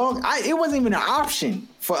rule, dog? It wasn't even an option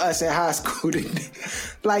for us at high school.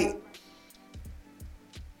 Like,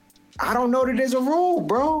 I don't know that there's a rule,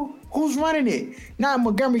 bro. Who's running it? Not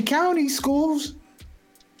Montgomery County schools.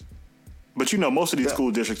 But most of these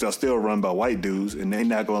school districts are still run by white dudes, and they're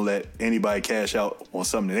not going to let anybody cash out on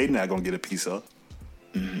something they're not going to get a piece of.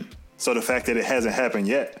 Mm-hmm. So the fact that it hasn't happened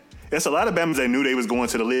yet, it's a lot of Bama's that knew they was going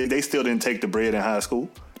to the league. They still didn't take the bread in high school.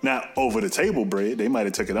 Not over the table bread. They might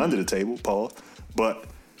have took it under the table, Paul. But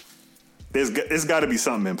there's got to be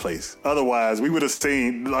something in place. Otherwise, we would have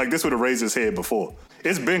seen, like, this would have raised its head before.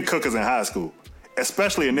 It's been cookers in high school,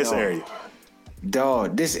 especially in this area.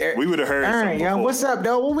 Dog, we would have heard. Aaron, Young, what's up,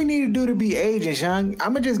 dog? What we need to do to be agents, Young?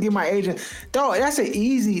 I'm gonna just get my agent. Dog, that's an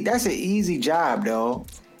easy job, dog.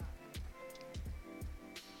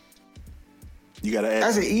 You gotta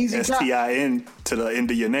add STIN to the end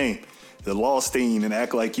of your name, the Lawstein, and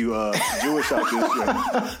act like you Jewish out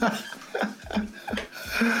this.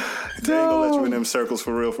 They ain't gonna let you in them circles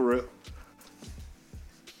for real.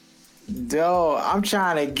 Dog, I'm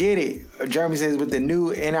trying to get it. Jeremy says with the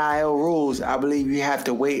new NIL rules, I believe you have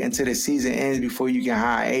to wait until the season ends before you can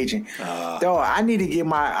hire an agent. Dog, I need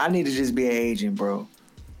to just be an agent, bro.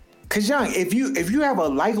 Cause Young, if you have a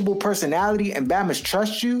likable personality and Bamas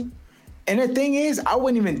trust you, and the thing is, I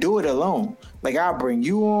wouldn't even do it alone. Like, I'll bring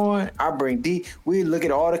you on, I'll bring D. We look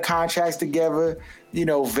at all the contracts together,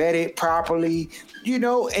 vet it properly,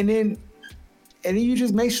 and then and then you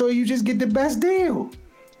just make sure you just get the best deal.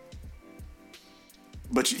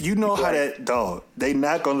 But you know how that dog, they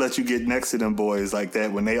not gonna let you get next to them boys like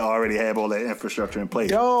that when they already have all that infrastructure in place.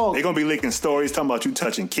 Dog. They gonna be leaking stories talking about you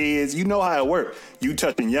touching kids. You know how it work. You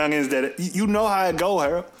touching youngins that you know how it go,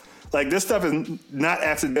 Harold. Like this stuff is not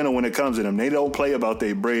accidental when it comes to them. They don't play about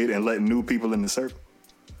their bread and letting new people in the circle.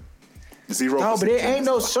 0%. No, but it ain't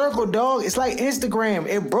no circle, dog. It's like Instagram.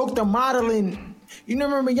 It broke the modeling. You know,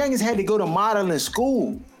 remember youngins had to go to modeling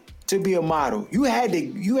school to be a model. You had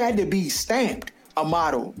to be stamped a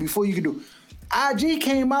model before you could do. IG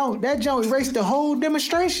came out, that joint erased the whole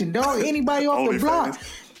demonstration, dog. Anybody off the block.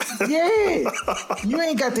 Yeah. You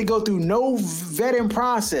ain't got to go through no vetting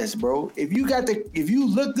process, bro. If you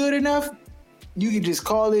look good enough, you can just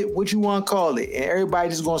call it what you want to call it, and everybody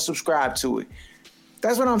just gonna subscribe to it.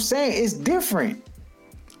 That's what I'm saying. It's different.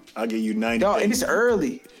 I'll give you 90 dog, days. And it's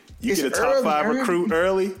early. You get a top 5 recruit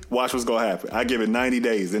early, watch what's gonna happen. I give it 90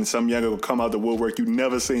 days, then some younger will come out the woodwork you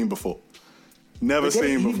never seen before.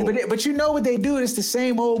 But you know what they do? It's the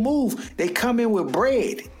same old move. They come in with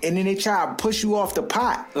bread, and then they try to push you off the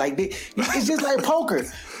pot. Like it's just like poker.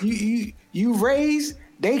 You raise,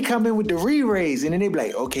 they come in with the re-raise, and then they be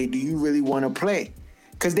like, okay, do you really want to play?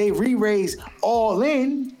 Because they re-raise all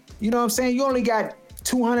in. You know what I'm saying? You only got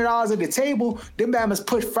 $200 at the table. Them Bama's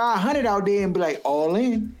put $500 out there and be like, all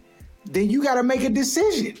in. Then you got to make a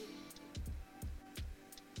decision.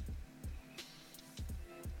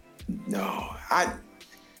 No.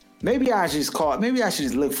 Maybe I should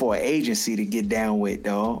just look for an agency to get down with,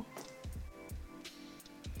 dog.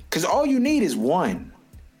 Because all you need is one.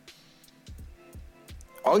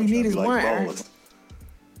 All you need is one.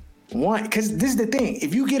 One. Because this is the thing.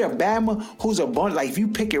 If you get a Bama who's like if you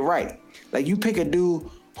pick it right, like you pick a dude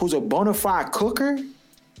who's a bona fide cooker,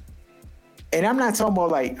 and I'm not talking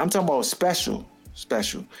about I'm talking about special.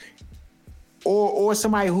 Or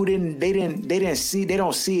somebody who they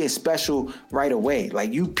don't see it special right away.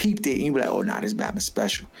 Like you peeped it and you be like, oh nah, this Bama's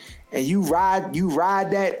special. And you ride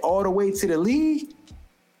that all the way to the league.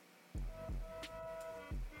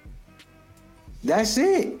 That's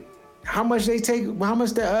it. How much they take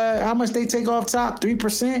off top?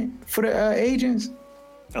 3% for the agents?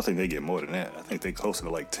 I think they get more than that. I think they closer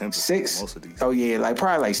to like 10%. 6? Most of these. Oh yeah,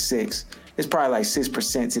 probably like 6. It's probably like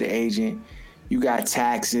 6% to the agent. You got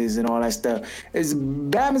taxes and all that stuff. Is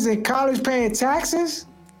Bama's in college paying taxes?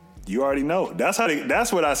 You already know. That's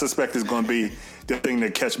what I suspect is going to be the thing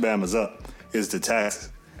that catch Bama's up is the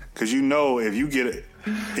taxes. Because you know if you get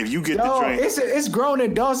the drink. It's grown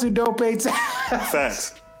adults who don't pay taxes.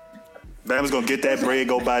 Facts. Bama's going to get that bread,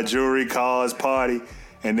 go buy jewelry, cars, party.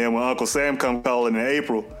 And then when Uncle Sam come calling in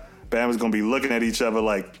April, Bama's going to be looking at each other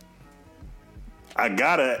like, I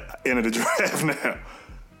got to enter the draft now.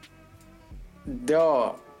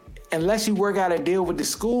 Dog, unless you work out a deal with the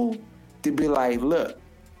school to be like, look,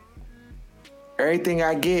 everything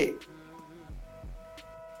I get,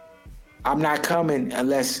 I'm not coming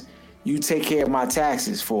unless you take care of my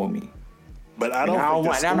taxes for me. But I'm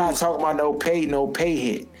not talking about no pay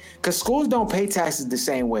hit, because schools don't pay taxes the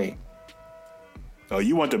same way. Oh,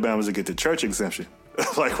 you want the Bama's to get the church exemption,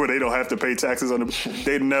 like where they don't have to pay taxes on the?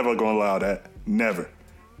 They're never gonna allow that. Never.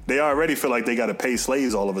 They already feel like they got to pay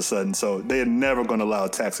slaves all of a sudden, so they're never going to allow a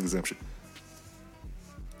tax exemption.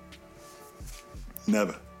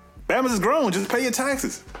 Never. Bama's is grown. Just pay your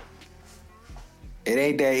taxes. It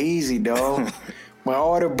ain't that easy, dog. When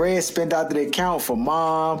all the bread spent out to the account for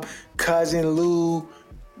mom, cousin Lou,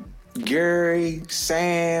 Gary,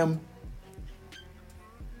 Sam,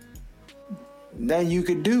 nothing you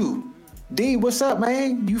could do. D, what's up,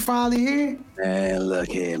 man? You finally here? Man, look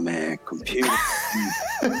here, man. Computer.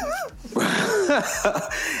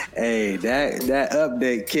 Hey, that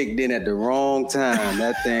update kicked in at the wrong time.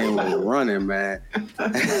 That thing was running, man.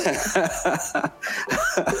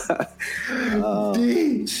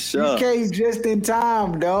 D, you came just in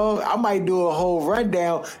time, dog. I might do a whole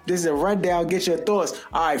rundown. This is a rundown. Get your thoughts.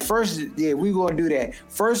 All right, first, yeah, we gonna do that.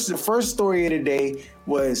 The first story of the day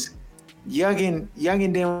was Youngin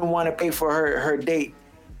didn't want to pay for her date,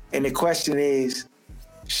 and the question is,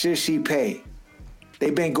 should she pay?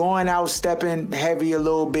 They've been going out, stepping heavy a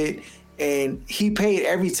little bit, and he paid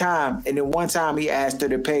every time. And then one time he asked her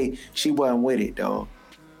to pay, she wasn't with it, dog.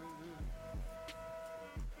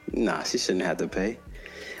 Nah, she shouldn't have to pay.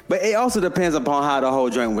 But it also depends upon how the whole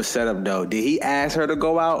joint was set up, though. Did he ask her to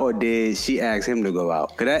go out, or did she ask him to go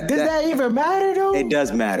out? Does that even matter, though? It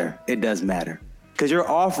does matter. It does matter. Because you're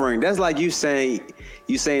offering, that's like you saying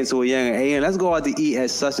to a young, hey, let's go out to eat at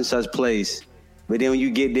such and such place. But then when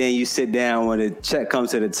you get there and you sit down, when the check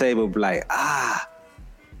comes to the table, be like,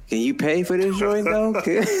 Can you pay for this joint though?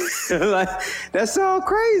 Like, that sounds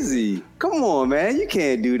crazy. Come on, man. You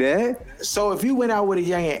can't do that. So if you went out with a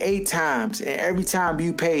youngin 8 times and every time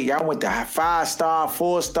you paid, y'all went to 5-star,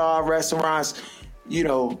 4-star restaurants, you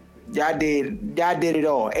know, y'all did it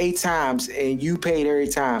all 8 times and you paid every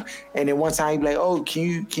time. And then one time you be like, oh, can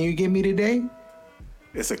you give me today?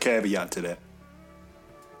 It's a caveat to that.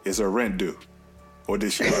 Is her rent due? Or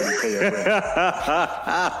did she already pay her rent?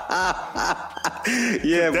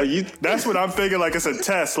 Yeah, but that's what I'm thinking. Like, it's a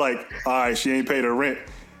test. Like, all right, she ain't paid her rent.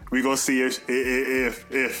 We gonna see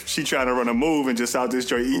if she trying to run a move and just out this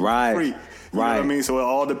joint eating free. You know what I mean? So it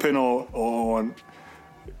all depends on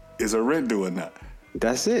is her rent due or not.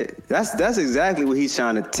 That's it. That's exactly what he's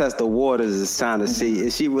trying to test the waters. Is trying to see,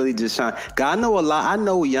 is she really just trying? Cause I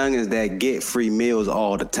know youngins that get free meals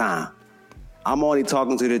all the time. I'm only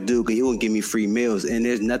talking to the dude because he won't give me free meals, and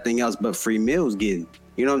there's nothing else but free meals getting.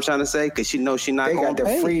 You know what I'm trying to say? Because she knows she's not going to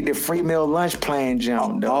pay. They got the free meal lunch plan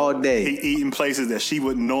jump all day. He eating places that she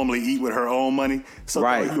wouldn't normally eat with her own money. So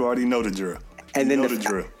you already know the drill. And then the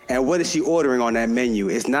drill. And what is she ordering on that menu?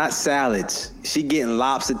 It's not salads. She getting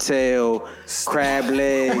lobster tail, crab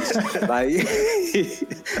legs, like you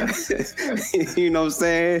know what I'm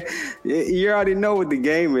saying? You already know what the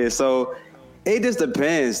game is. So it just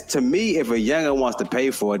depends. To me, if a younger wants to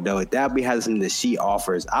pay for it, though, that be something that she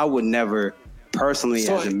offers. I would never, personally,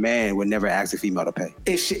 as a man, would never ask a female to pay.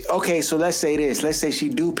 Okay, so let's say this. Let's say she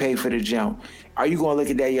do pay for the jump. Are you going to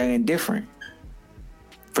look at that youngin different?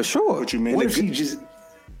 For sure. What you mean? What if she just...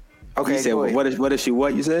 Okay, you said, what if she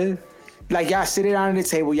what you said? Like, y'all sit down at the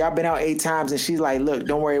table, y'all been out 8 times, and she's like, look,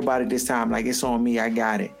 don't worry about it this time. Like, it's on me. I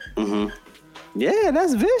got it. Mm-hmm. Yeah,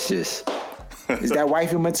 that's vicious. Is that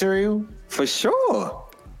wifey material? For sure.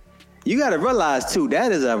 You got to realize, too,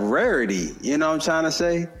 that is a rarity. You know what I'm trying to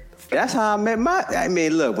say? That's how I met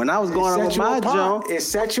look, when I was going on with my jump, it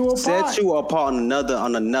set you apart. Set you apart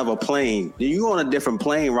on another plane. You on a different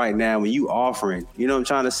plane right now when you offering, you know what I'm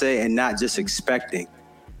trying to say, and not just expecting.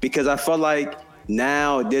 Because I feel like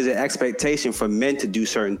now there's an expectation for men to do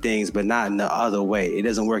certain things, but not in the other way. It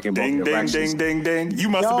doesn't work in both directions. Ding, ding, ding, ding. You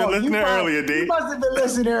must have been listening earlier, D. You must have been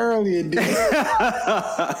listening earlier, D.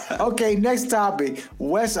 Okay, next topic.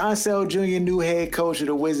 Wes Unseld Jr., new head coach of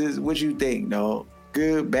the Wizards. What you think, dog?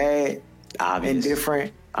 Good, bad, obvious,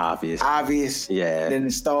 indifferent, obvious. Yeah, the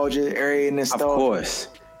nostalgia area, Of course,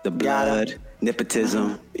 the blood,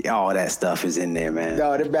 nepotism, all that stuff is in there, man.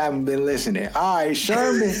 No, they haven't been listening. All right,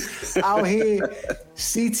 Sherman out here,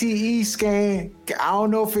 CTE scan. I don't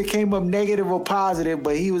know if it came up negative or positive,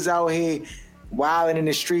 but he was out here wilding in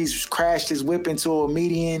the streets, crashed his whip into a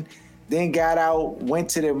median, then got out, went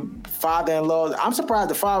to the father-in-law. I'm surprised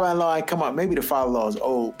the father-in-law ain't come up. Maybe the father-in-law is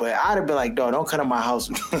old, but I'd have been like, dog, don't come to my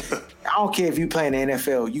house. I don't care if you play in the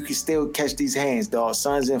NFL. You can still catch these hands, dog.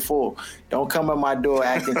 Son's in full. Don't come at my door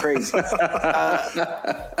acting crazy.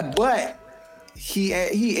 But he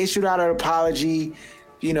issued out an apology.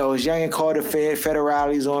 You know, his youngin called the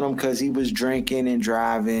federales on him because he was drinking and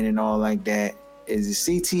driving and all like that. Is it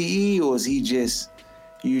CTE or is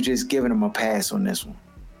you just giving him a pass on this one?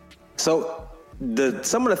 So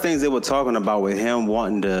some of the things they were talking about with him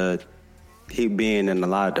he being in a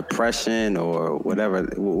lot of depression or whatever.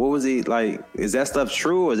 What was he like? Is that stuff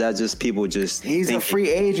true or is that just people just He's thinking? A free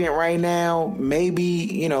agent right now.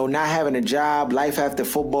 Maybe, not having a job, life after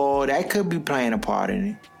football, that could be playing a part in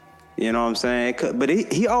it. You know what I'm saying? But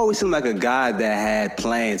he always seemed like a guy that had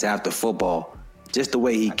plans after football. Just the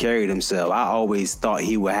way he carried himself. I always thought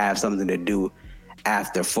he would have something to do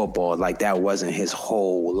after football, like that wasn't his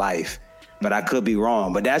whole life, but I could be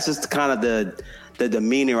wrong. But that's just kind of the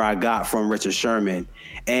demeanor I got from Richard Sherman.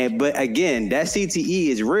 But again, that CTE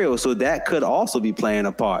is real, so that could also be playing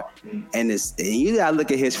a part. And you gotta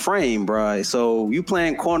look at his frame, bro. So you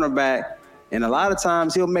playing cornerback, and a lot of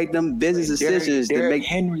times he'll make them business decisions to make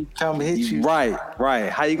Henry come hit you. Right.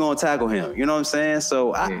 How you gonna tackle him? You know what I'm saying?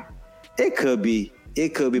 So it could be.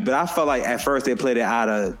 But I felt like at first they played it out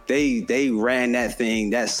of they ran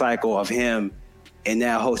that cycle of him in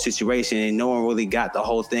that whole situation, and no one really got the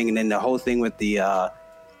whole thing. And then the whole thing with the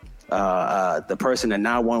person, the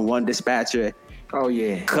 911 dispatcher. Oh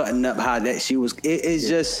yeah, cutting up how that she was. It's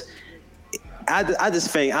just. I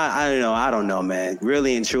just think I don't know, man.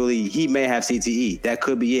 Really and truly, he may have CTE. That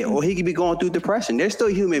could be it, or he could be going through depression. They're still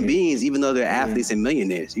human beings, even though they're athletes and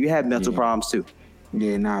millionaires. You have mental problems too.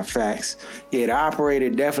 Yeah, facts. Yeah, the operator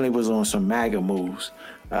definitely was on some MAGA moves,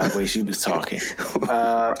 the way she was talking.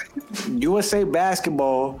 USA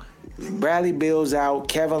basketball, Bradley Beal's out,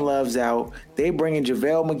 Kevin Love's out. They bring in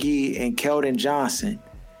JaVale McGee and Keldon Johnson,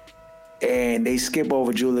 and they skip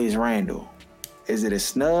over Julius Randle. Is it a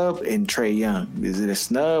snub in Trae Young? Is it a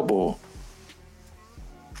snub or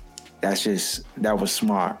that was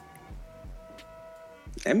smart?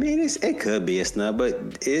 I mean, it could be a snub,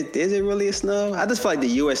 but is it really a snub? I just feel like the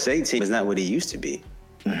USA team is not what it used to be.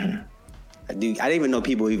 Mm-hmm. I didn't even know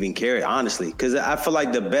people even cared, honestly, because I feel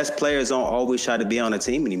like the best players don't always try to be on a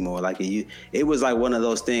team anymore. Like it was like one of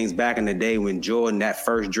those things back in the day when Jordan, that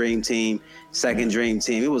first dream team, second dream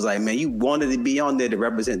team, it was like, man, you wanted to be on there to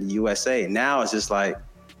represent the USA. Now it's just like,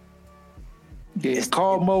 yeah,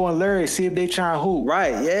 call Mo and Larry, see if they try and hoop.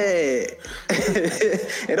 Right, yeah.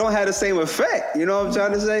 It don't have the same effect, you know what I'm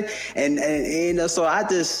trying to say? And so I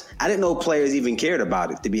didn't know players even cared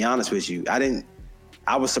about it, to be honest with you.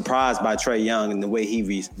 I was surprised by Trae Young and the way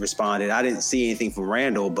he responded. I didn't see anything from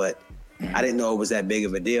Randall, but I didn't know it was that big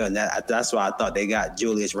of a deal. And that's why I thought they got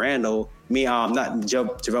Julius Randle. Not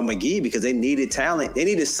JaVale McGee, because they needed talent. They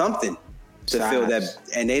needed something to fill that,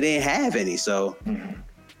 and they didn't have any. So,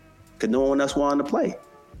 because no one else wanted to play.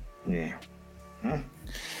 Yeah. And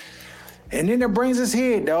then that brings us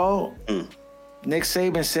here, dog. Nick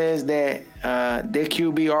Saban says that their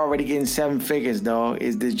QB already getting 7 figures, dog.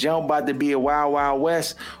 Is the jump about to be a wild, wild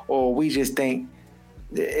west, or we just think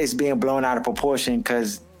it's being blown out of proportion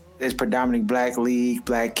because it's predominantly black league,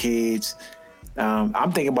 black kids?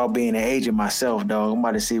 I'm thinking about being an agent myself, dog. I'm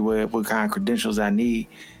about to see what kind of credentials I need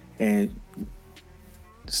and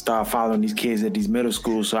start following these kids at these middle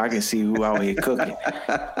schools so I can see who out here cooking.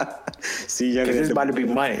 See, because it's about to be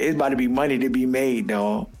money. It's about to be money to be made,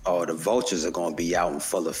 dog. Oh, the vultures are gonna be out in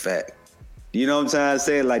full effect. You know what I'm trying to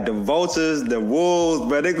say? Like the vultures, the wolves,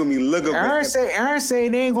 bro, they're gonna be looking. Aaron say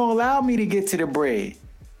they ain't gonna allow me to get to the bread.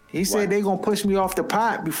 He said they gonna push me off the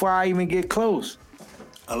pot before I even get close.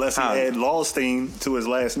 Unless he add Lawstein to his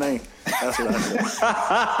last name. That's what I said.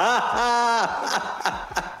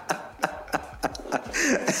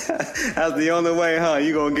 That's the only way, huh?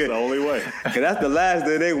 You gonna get the only way. Cause that's the last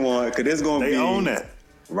thing they want. Cause it's gonna they own that.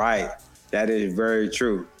 Right. That is very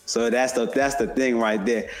true. So that's the thing right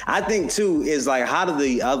there. I think too is like, how do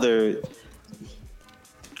the other?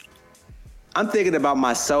 I'm thinking about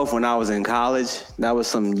myself when I was in college. That was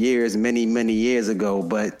some years, many, many years ago.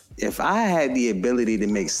 But if I had the ability to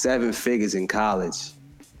make 7 figures in college,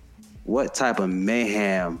 what type of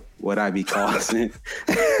mayhem would I be causing?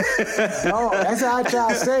 No, that's what I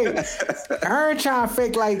try to say. Aaron trying to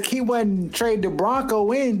fake like he wouldn't trade the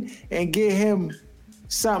Bronco in and get him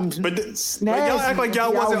something. But y'all act like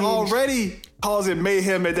y'all wasn't already causing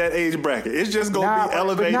mayhem at that age bracket. It's just gonna be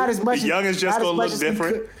elevated. Not as much. The young is just gonna look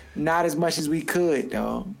different. Not as much as we could,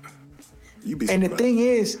 though. You be and surprised. the thing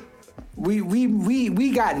is,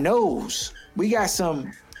 we got no's. We got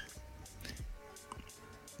some.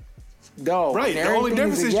 Dog, right. The only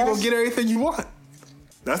difference is you're gonna get everything you want.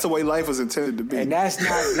 That's the way life was intended to be. And that's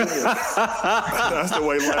not good. That's the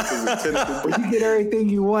way life was intended to be. When you get everything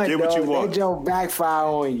you want, get what you want. That jump backfire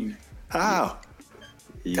on you. How?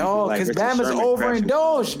 Dog, because Bama's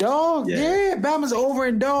overindulged, dog. Yeah, Bama's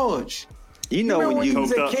overindulged. You know when you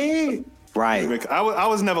was a kid. Right. I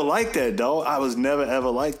was never like that, dog. I was never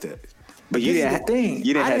ever like that. But you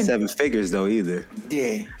didn't have 7 figures though either.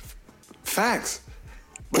 Yeah. Facts.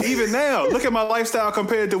 But even now, look at my lifestyle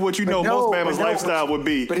compared to what most Bama's lifestyle would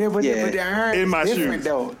be. But Aaron in my is different, shoes.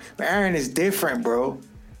 though. But Aaron is different, bro.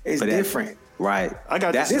 It's different. Right. I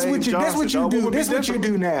got this what you do. This what you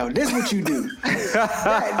do now. This what you do. That's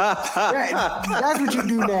what you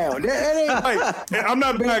do now. I'm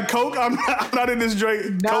not buying coke. I'm not in this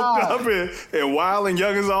drink coked up and wild and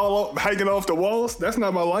young as all hanging off the walls. That's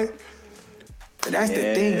not my life. That's the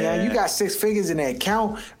thing, man. You got 6 figures in that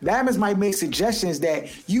account. Bama's might make suggestions that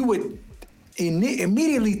you would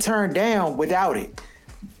immediately turn down without it.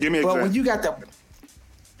 Give me an example. But when you got the...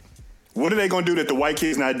 What are they going to do that the white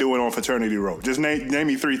kids not doing on fraternity row? Just name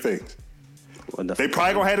me 3 things. They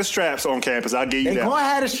probably going to have the straps on campus. I'll give you that. They going to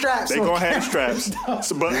have the straps They going to have the straps.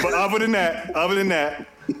 So, but other than that,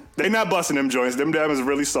 they not busting them joints. Them damn is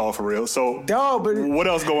really soft for real. So what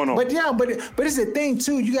else going on? But it's a thing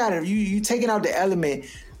too. You gotta you taking out the element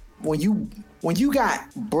when you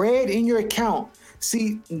got bread in your account.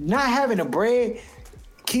 See, not having a bread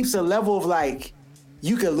keeps a level of like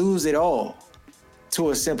you could lose it all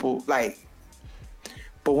to a simple like.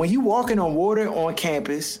 But when you walking on water on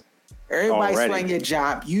campus, everybody's playing your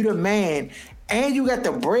job. You the man, and you got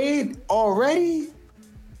the bread already.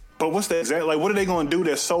 But what's the exact, like, what are they going to do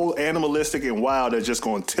that's so animalistic and wild that's just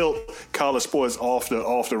going to tilt college sports off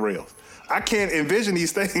the rails? I can't envision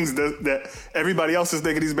these things that everybody else is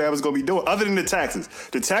thinking these Bama's going to be doing, other than the taxes.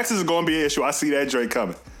 The taxes are going to be an issue. I see that Drake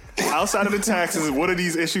coming. Outside of the taxes, what are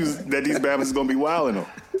these issues that these Bama's is going to be wilding on?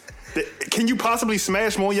 Can you possibly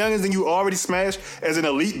smash more youngins than you already smashed as an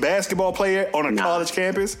elite basketball player on a college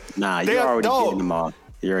campus? Nah, you're already getting them all.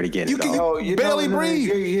 You're already getting it all. You barely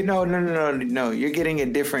breathe. No. You're getting a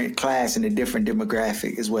different class and a different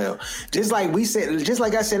demographic as well. Just like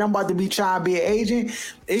I said, I'm about to try to be an agent.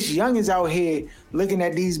 It's youngins out here looking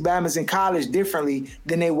at these Bamas in college differently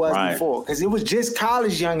than they was before. Because it was just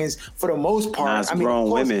college youngins for the most part. Now it's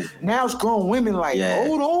grown women. Now it's grown women like,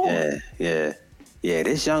 hold on. Yeah,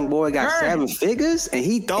 this young boy got 7 figures, and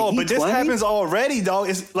he dog. But 20? this happens already, dog.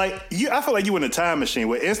 It's like I feel like you in a time machine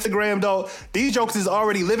with Instagram, dog. These jokers is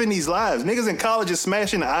already living these lives. Niggas in college is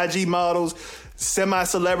smashing IG models,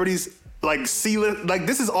 semi-celebrities, like C-list. Like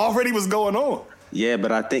this is already what's going on. Yeah,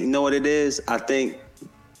 but I think, you know what it is? I think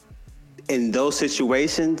in those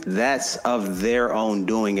situations, that's of their own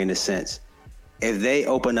doing in a sense. If they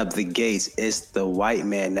open up the gates, it's the white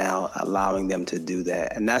man now allowing them to do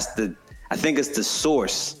that, and I think it's the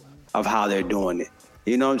source of how they're doing it.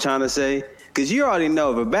 You know what I'm trying to say? Because you already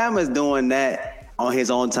know if Obama's doing that on his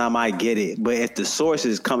own time, I get it. But if the source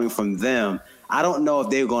is coming from them, I don't know if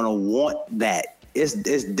they're going to want that. It's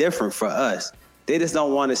different for us. They just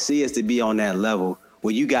don't want to see us to be on that level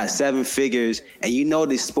where you got 7 figures and you know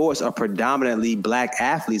these sports are predominantly black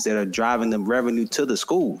athletes that are driving the revenue to the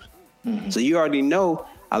schools. Mm-hmm. So you already know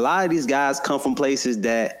a lot of these guys come from places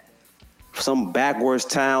that some backwards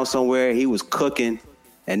town somewhere he was cooking,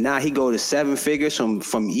 and now he go to 7 figures from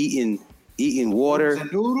eating water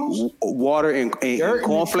and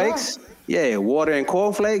cornflakes. Yeah, water and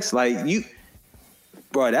cornflakes. Like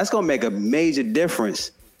bro, that's gonna make a major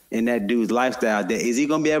difference in that dude's lifestyle. Is he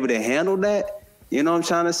gonna be able to handle that? You know what I'm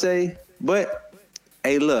trying to say? But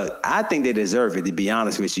hey, look, I think they deserve it. To be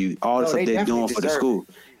honest with you, all the stuff they're doing for the school.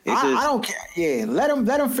 I don't care. Yeah, let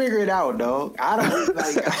them figure it out, dog. I don't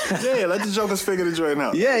like. Yeah, let the jokers figure the joint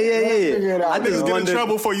out. Yeah. I just get in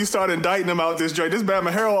trouble before you start indicting them out this joint. This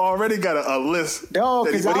Bama Herald already got a list. Dog,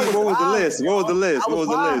 what was the list?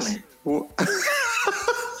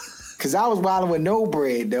 Because I was wilding with no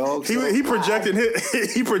bread, dog. So he projected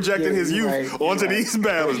his youth onto these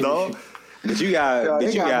Bamas, dog. But you got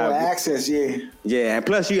more access, Yeah, and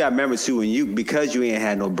plus you got to remember too, because you ain't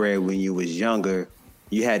had no bread when you was younger.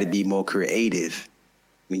 You had to be more creative.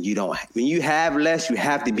 When you have less, you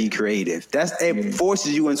have to be creative. It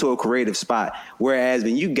forces you into a creative spot. Whereas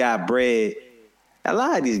when you got bread, a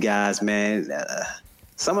lot of these guys, man,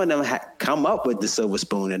 some of them come up with the silver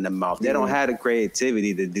spoon in their mouth. They don't have the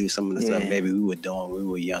creativity to do some of the stuff maybe we were doing when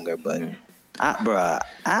we were younger. But, at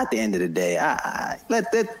the end of the day,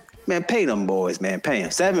 man, pay them boys, man. Pay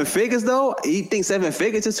them. 7 figures, though? You think 7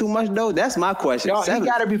 figures is too much, though? That's my question. Yo, he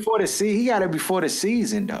got it before the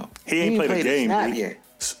season, though. He ain't played a game yet.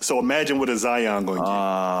 So imagine what a Zion going to do.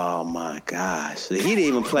 Oh, my gosh. He didn't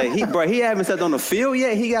even play. He haven't stepped on the field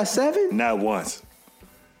yet. He got 7? Not once.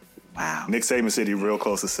 Wow. Nick Saban said he real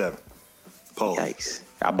close to 7. Pole. Yikes.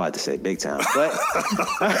 I'm about to say big time. But,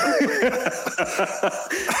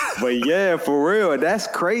 but yeah, for real, that's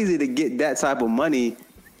crazy to get that type of money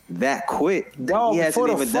that quick. Dog, he hasn't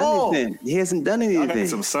even done anything. He hasn't done anything. I got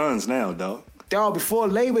some sons now, dog. Dog, before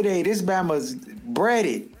Labor Day, this Bama's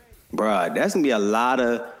breaded. Bruh, that's gonna be a lot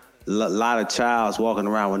of childs walking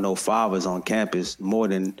around with no fathers on campus more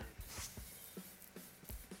than.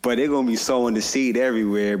 But they're gonna be sowing the seed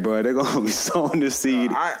everywhere, bro. They're gonna be sowing the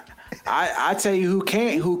seed. I tell you who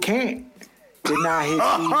can't deny his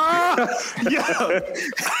seed.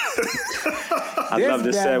 I love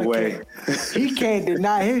the segue. He can't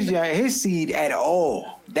deny his seed at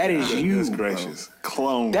all. That is you. Goodness gracious.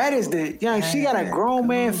 Clone. That is she got a grown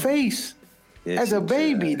man face. As a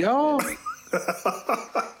baby, dog.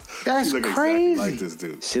 That's crazy. Exactly like this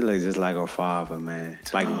dude. She looks just like her father, man.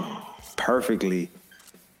 Like perfectly.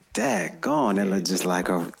 Daggone, that looks just like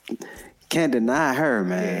her. Can't deny her,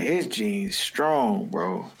 man. Yeah, his genes strong,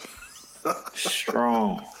 bro.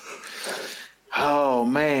 Strong. Oh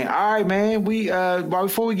man. All right, man. We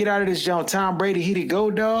before we get out of this jump, Tom Brady, he the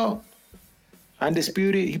GOAT, dog.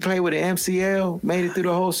 Undisputed. He played with the MCL, made it through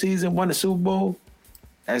the whole season, won the Super Bowl.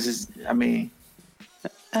 That's just, I mean.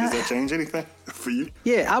 Does that change anything for you?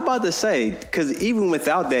 Yeah, I'm about to say, because even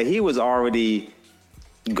without that, he was already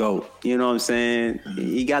GOAT. You know what I'm saying?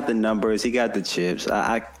 He got the numbers, he got the chips.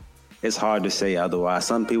 It's hard to say otherwise.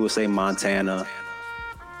 Some people say Montana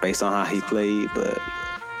based on how he played, but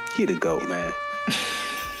he the GOAT, man.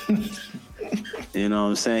 You know what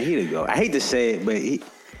I'm saying? He the GOAT. I hate to say it, but I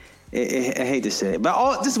hate to say it.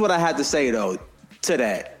 But this is what I had to say, though, to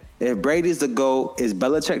that. If Brady's the GOAT, is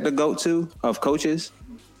Belichick the GOAT, too, of coaches?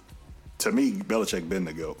 To me, Belichick been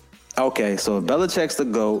the GOAT. Okay, so if Belichick's the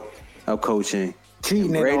GOAT of coaching.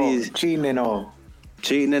 Cheating and all.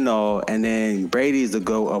 cheating and all, and then Brady's the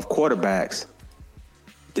GOAT of quarterbacks.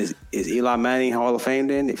 Is Eli Manning Hall of Fame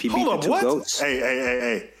then? If he beat the two GOATs?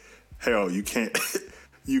 Hey. Harold, you can't.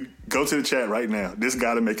 You go to the chat right now. This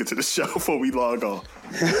got to make it to the show before we log on.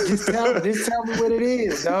 Just tell me what it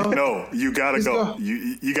is, dog. No, you got to go.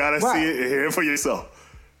 You got to see it and hear it for yourself.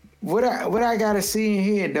 What I got to see and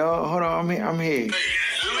hear, dog? Hold on, I'm here. Hey,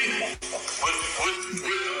 Louis, would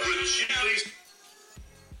you please?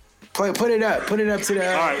 Put it up to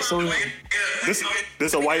the. All right. So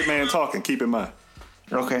this a white man talking. Keep in mind.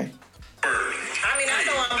 Okay. I mean, I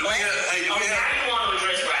know I'm black. I want to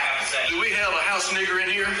address what I have to say. Do we have a house nigger in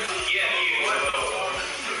here? Yeah.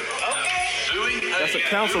 Okay. Louis? That's a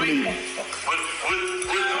council meeting. Would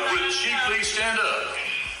she please stand up?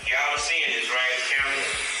 Y'all are seeing this, right? Camera.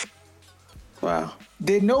 Wow.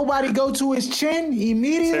 Did nobody go to his chin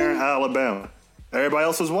immediately? Tarrant, Alabama. Everybody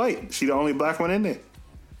else was white. She the only black one in there.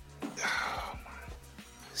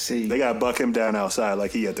 See, They got to buck him down outside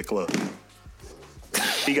like he at the club.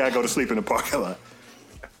 He got to go to sleep in the parking lot.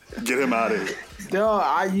 Get him out of here.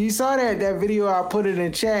 dog, you saw that video I put it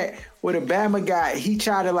in chat where the Bama guy, he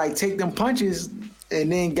tried to like take them punches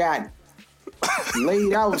and then got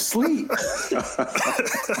laid out asleep.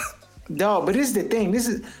 Dog, but this is the thing. This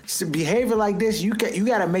is behavior like this. You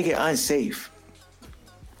got to make it unsafe.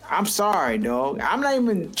 I'm sorry, dog. I'm not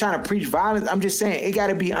even trying to preach violence. I'm just saying it got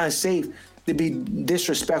to be unsafe to be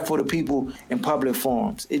disrespectful to people in public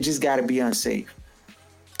forums. It just got to be unsafe.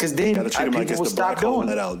 Because then Got to treat him like people it's will the black stop hole doing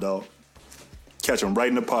let it. out, dog. Catch him right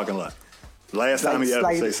in the parking lot. Last time he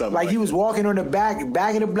ever say something like he was walking on the back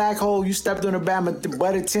of the black hole. You stepped on the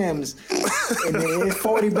butt of Tim's, and then there's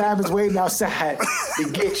 40 Bammers waiting outside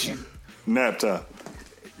to get you. Nap time.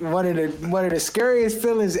 One of the scariest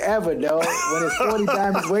feelings ever, dog. When there's 40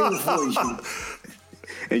 Bammers waiting for you.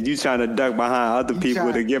 And you trying to duck behind other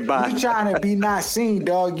people to get by. You trying to be not seen,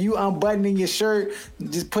 dog. You unbuttoning your shirt,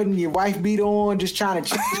 just putting your wife beat on, just trying to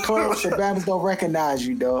change clothes so Bammers don't recognize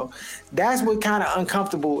you, dog. That's what kind of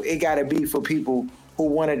uncomfortable it got to be for people who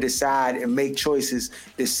want to decide and make choices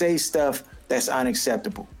to say stuff that's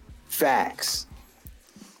unacceptable. Facts.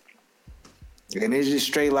 And it's just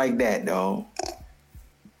straight like that, dog.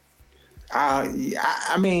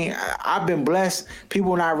 I mean, I've been blessed.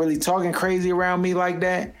 People not really talking crazy around me like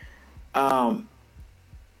that.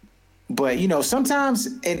 But you know, sometimes,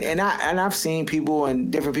 and I've seen people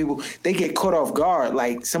and different people, they get caught off guard.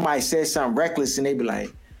 Like somebody says something reckless, and they be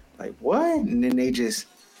like what? And then they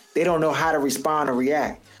don't know how to respond or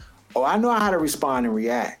react. Oh, I know how to respond and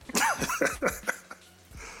react.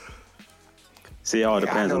 See, it all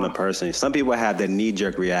depends on the person. Some people have the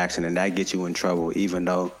knee-jerk reaction, and that gets you in trouble, even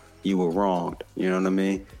though you were wronged. You know what I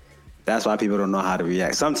mean? That's why people don't know how to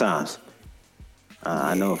react. Sometimes.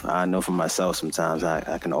 I know for myself, sometimes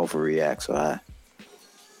I can overreact. So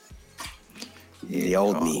the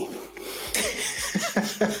old me.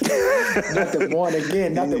 Not the born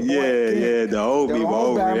again. Not the born again. Yeah, the old me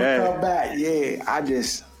will overreact. Come back. Yeah,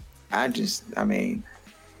 I mean,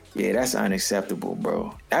 yeah, that's unacceptable,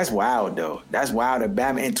 bro. That's wild, though. That's wild that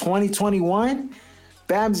Bama in 2021,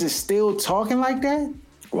 Bams is still talking like that.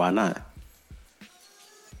 Why not?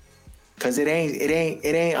 Cause it ain't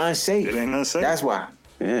unsafe. It ain't unsafe. That's why.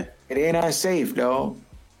 Yeah. It ain't unsafe, dog.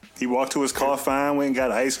 He walked to his car fine, went and got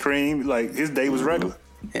ice cream. Like his day was regular.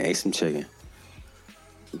 And ate some chicken.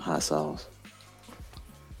 Some hot sauce.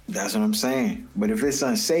 That's what I'm saying. But if it's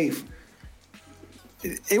unsafe,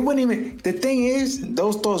 it wouldn't even. The thing is,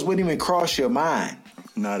 those thoughts wouldn't even cross your mind.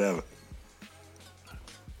 Not ever.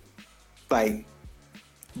 Like,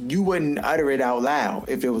 you wouldn't utter it out loud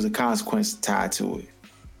if there was a consequence tied to it.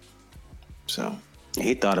 So.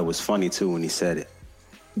 He thought it was funny too when he said it.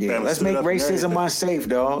 Yeah, let's make racism unsafe,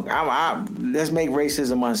 dog. Let's make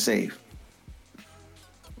racism unsafe.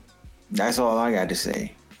 That's all I got to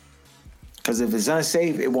say. Because if it's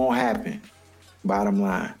unsafe, it won't happen. Bottom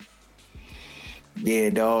line. Yeah,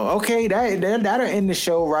 dog. Okay, that'll end the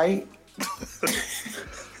show, right?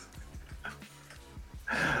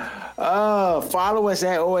 Follow us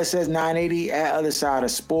at OSS980 at Other Side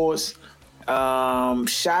of Sports.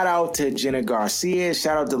 Shout out to Jenna Garcia.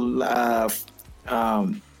 Shout out to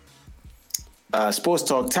Sports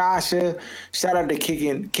Talk Tasha. Shout out to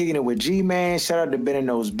Kicking It with G-Man. Shout out to Ben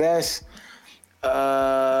Knows Best.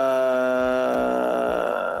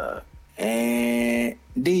 And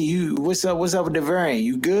D, what's up with the variant?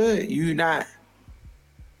 You good? You not?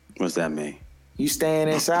 What's that mean? You staying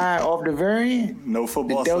inside off the variant? No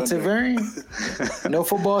football. The Delta Sunday. variant? No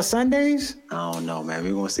football Sundays? I don't know, man.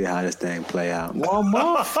 We're going to see how this thing play out. 1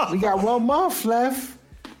 month. We got 1 month left.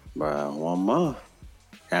 Bro, 1 month.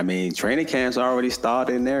 I mean, training camps already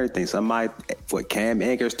started and everything. Somebody, Cam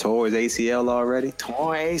Akers tore his ACL already.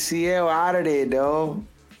 Torn ACL out of there, though.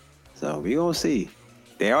 So we gonna see.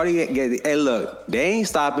 They already get. Hey, look, they ain't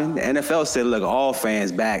stopping. The NFL said, look, all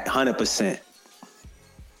fans back 100%.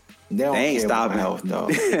 They ain't stopping health, though.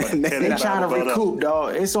 They trying to recoup,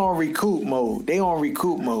 dog. It's on recoup mode. They on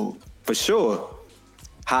recoup mode for sure.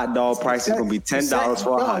 Hot dog prices gonna be $10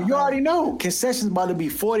 for a hot dog. You already know concessions about to be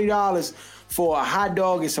 $40 for a hot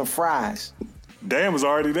dog and some fries. Dan was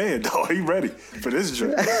already there, dog. He ready for this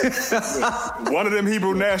drink. One of them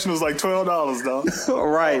Hebrew Nationals like $12, dog.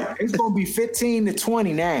 Right. It's gonna be 15 to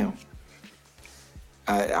 20 now.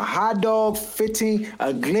 A hot dog, 15.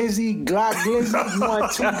 A glizzy, Glock glizzy. You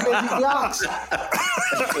want 2 glizzy Glocks?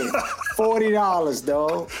 $40,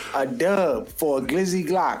 dog. A dub for a glizzy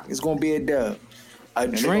Glock. It's gonna be a dub. A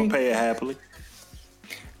and drink. They gonna pay it happily.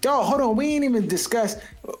 Dog, hold on. We ain't even discussed.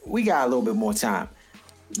 We got a little bit more time.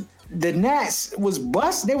 The Nats was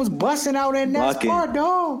bust. They was busting out at Nats Park,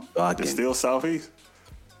 dog. It's still Southeast.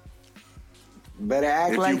 Better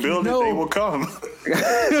act like you build you know. it, they will come.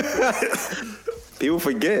 People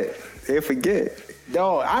forget. They forget.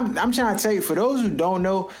 Dog, I'm trying to tell you, for those who don't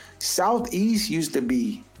know, Southeast used to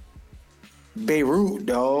be Beirut,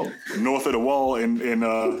 dog. North of the wall in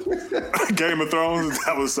Game of Thrones,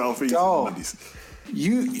 that was Southeast. Dog,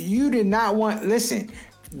 you did not want, listen,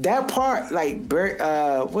 that part, like,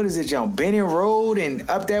 what is it, John? Benning Road and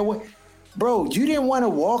up that way. Bro, you didn't want to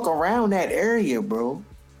walk around that area, bro.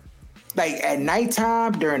 Like, at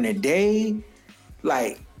nighttime, during the day,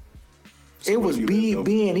 like, so it was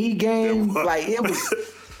B&E game. Like, it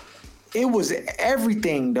was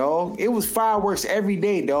everything, dog. It was fireworks every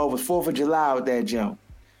day, dog. It was 4th of July with that jump.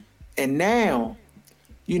 And now,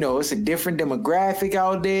 you know, it's a different demographic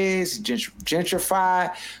out there. It's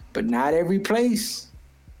gentrified, but not every place.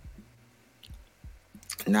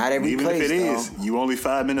 Not every Even place, if it dog. is, you only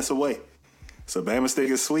 5 minutes away. So Bama Steak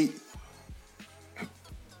is sweet.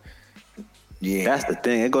 Yeah, that's the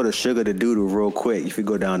thing. It go to sugar to doodle real quick if you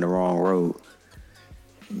go down the wrong road.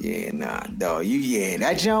 Yeah, nah, dog.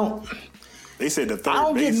 That jump. They said the third. I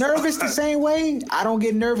don't get nervous the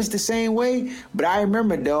same way. But I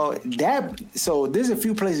remember, dog, so there's a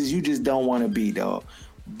few places you just don't want to be, dog.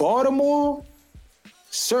 Baltimore,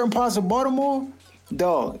 certain parts of Baltimore,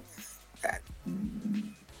 dog.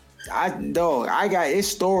 I got it's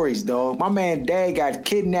stories, dog. My man dad got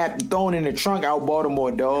kidnapped and thrown in the trunk out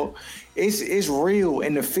Baltimore, dog. It's real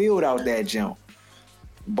in the field out that jump.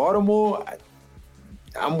 Baltimore,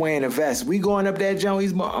 I'm wearing a vest. We going up that jump.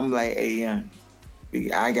 I'm like, hey, young,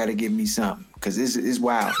 I gotta give me something because it's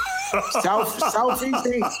wild. Southeast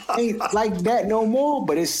ain't like that no more,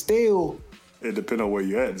 but it's still. It depends on where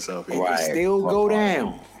you at in Southeast. It can still go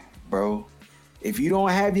down, bro. If you don't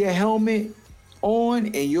have your helmet on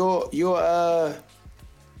and your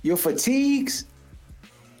fatigues,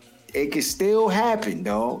 it can still happen,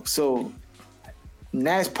 dog. So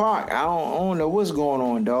Nats Park, I don't know what's going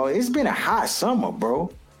on, dog. It's been a hot summer, bro.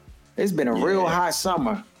 It's been a real hot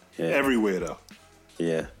summer. Yeah. Everywhere though.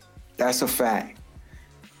 Yeah. That's a fact.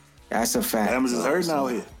 Bama's is hurting out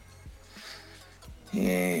here.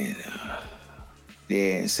 Yeah.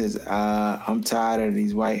 It says, I'm tired of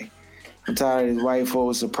these white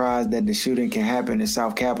folks surprised that the shooting can happen in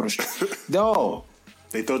South Capitol Street. Dog.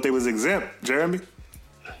 They thought they was exempt, Jeremy.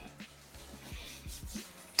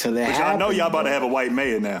 Till it but happened, y'all know y'all about to have a white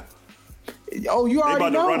mayor now. Oh, you already know.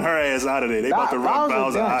 They about to run her ass out of there. They about to run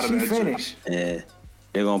Bowser out of there. Finished. Yeah.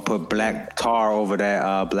 They're going to put black tar over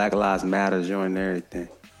that Black Lives Matter joint and everything.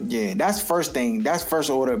 Yeah, that's first thing. That's first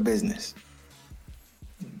order of business.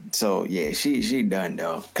 So, yeah, she done,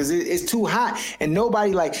 though. Because it's too hot. And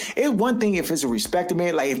nobody, like, it's one thing if it's a respected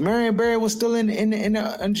man. Like, if Marion Barry was still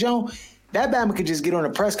in Joan, that Batman could just get on a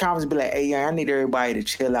press conference and be like, hey, yeah, I need everybody to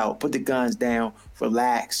chill out. Put the guns down.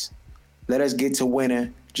 Relax. Let us get to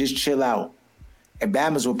winter. Just chill out. And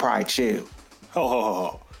Batman's would probably chill.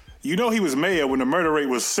 Oh. You know he was mayor when the murder rate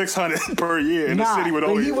was 600 per year in the city with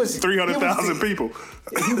only 300,000 people.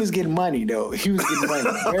 He was getting money, though. He was getting money.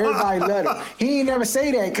 Everybody loved him. He ain't never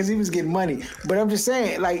say that because he was getting money. But I'm just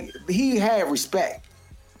saying, like, he had respect.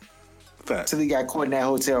 Fact. Till he got caught in that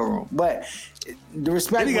hotel room. But the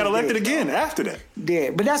respect. Then he got elected again after that.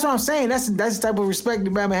 Yeah, but that's what I'm saying. That's the type of respect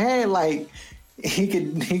that Bama had. Like, he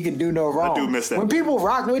could do no wrong. I do miss that. When people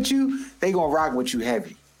rock with you, they gonna rock with you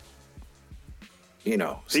heavy. You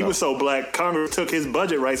know, he was so black. Congress took his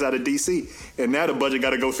budget rights out of D.C. and now the budget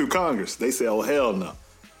got to go through Congress. They say, "Oh hell no."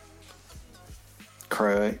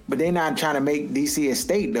 Crud. But they not trying to make D.C. a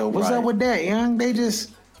state though. What's up with that, young? They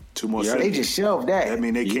just 2 more. They just shelved that. That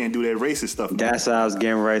mean they can't do that racist stuff. That's what I was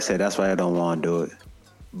getting ready to say. That's why I don't want to do it.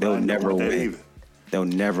 They'll never win. They'll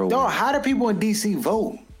never win. How do people in D.C.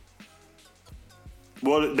 vote?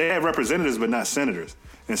 Well, they have representatives, but not senators.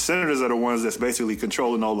 And senators are the ones that's basically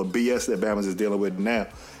controlling all the BS that Bama's is dealing with now,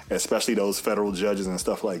 especially those federal judges and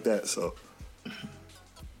stuff like that. So,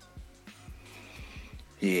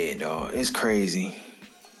 yeah, dog, it's crazy.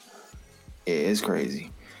 Yeah, it's crazy.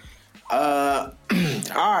 All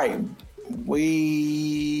right,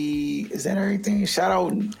 is that everything? Shout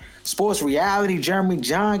out Sports Reality, Jeremy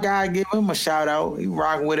John. Gotta give him a shout out. He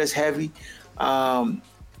rocking with us heavy.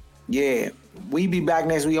 Yeah, we be back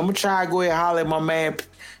next week. I'm gonna try to go ahead and holler at my man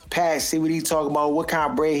Pat, see what he talking about, what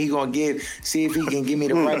kind of bread he gonna give, see if he can give me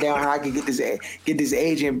the rundown how I can get this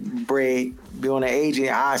agent bread, be on the agent,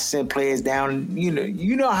 I send players down. You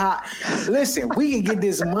know how. Listen, we can get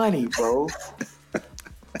this money, bro.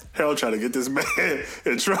 Hell, trying to get this man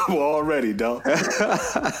in trouble already, dog.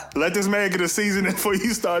 Let this man get a season before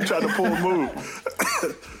you start trying to pull a move.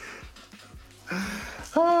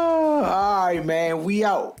 All right, man, we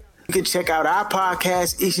out. You can check out our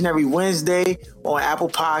podcast each and every Wednesday on Apple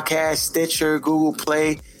Podcasts, Stitcher, Google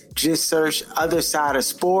Play. Just search Other Side of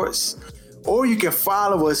Sports. Or you can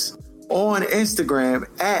follow us on Instagram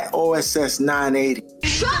at OSS980.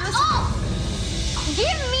 Shut up! Give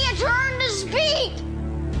me a turn to speak!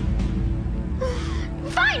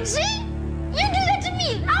 Fine, see? You do that to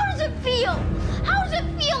me. How does it feel? How does it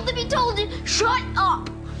feel to be told to shut up?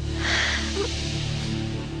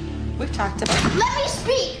 We've talked about it. Let me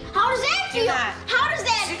speak. How does that feel? How does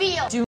that feel?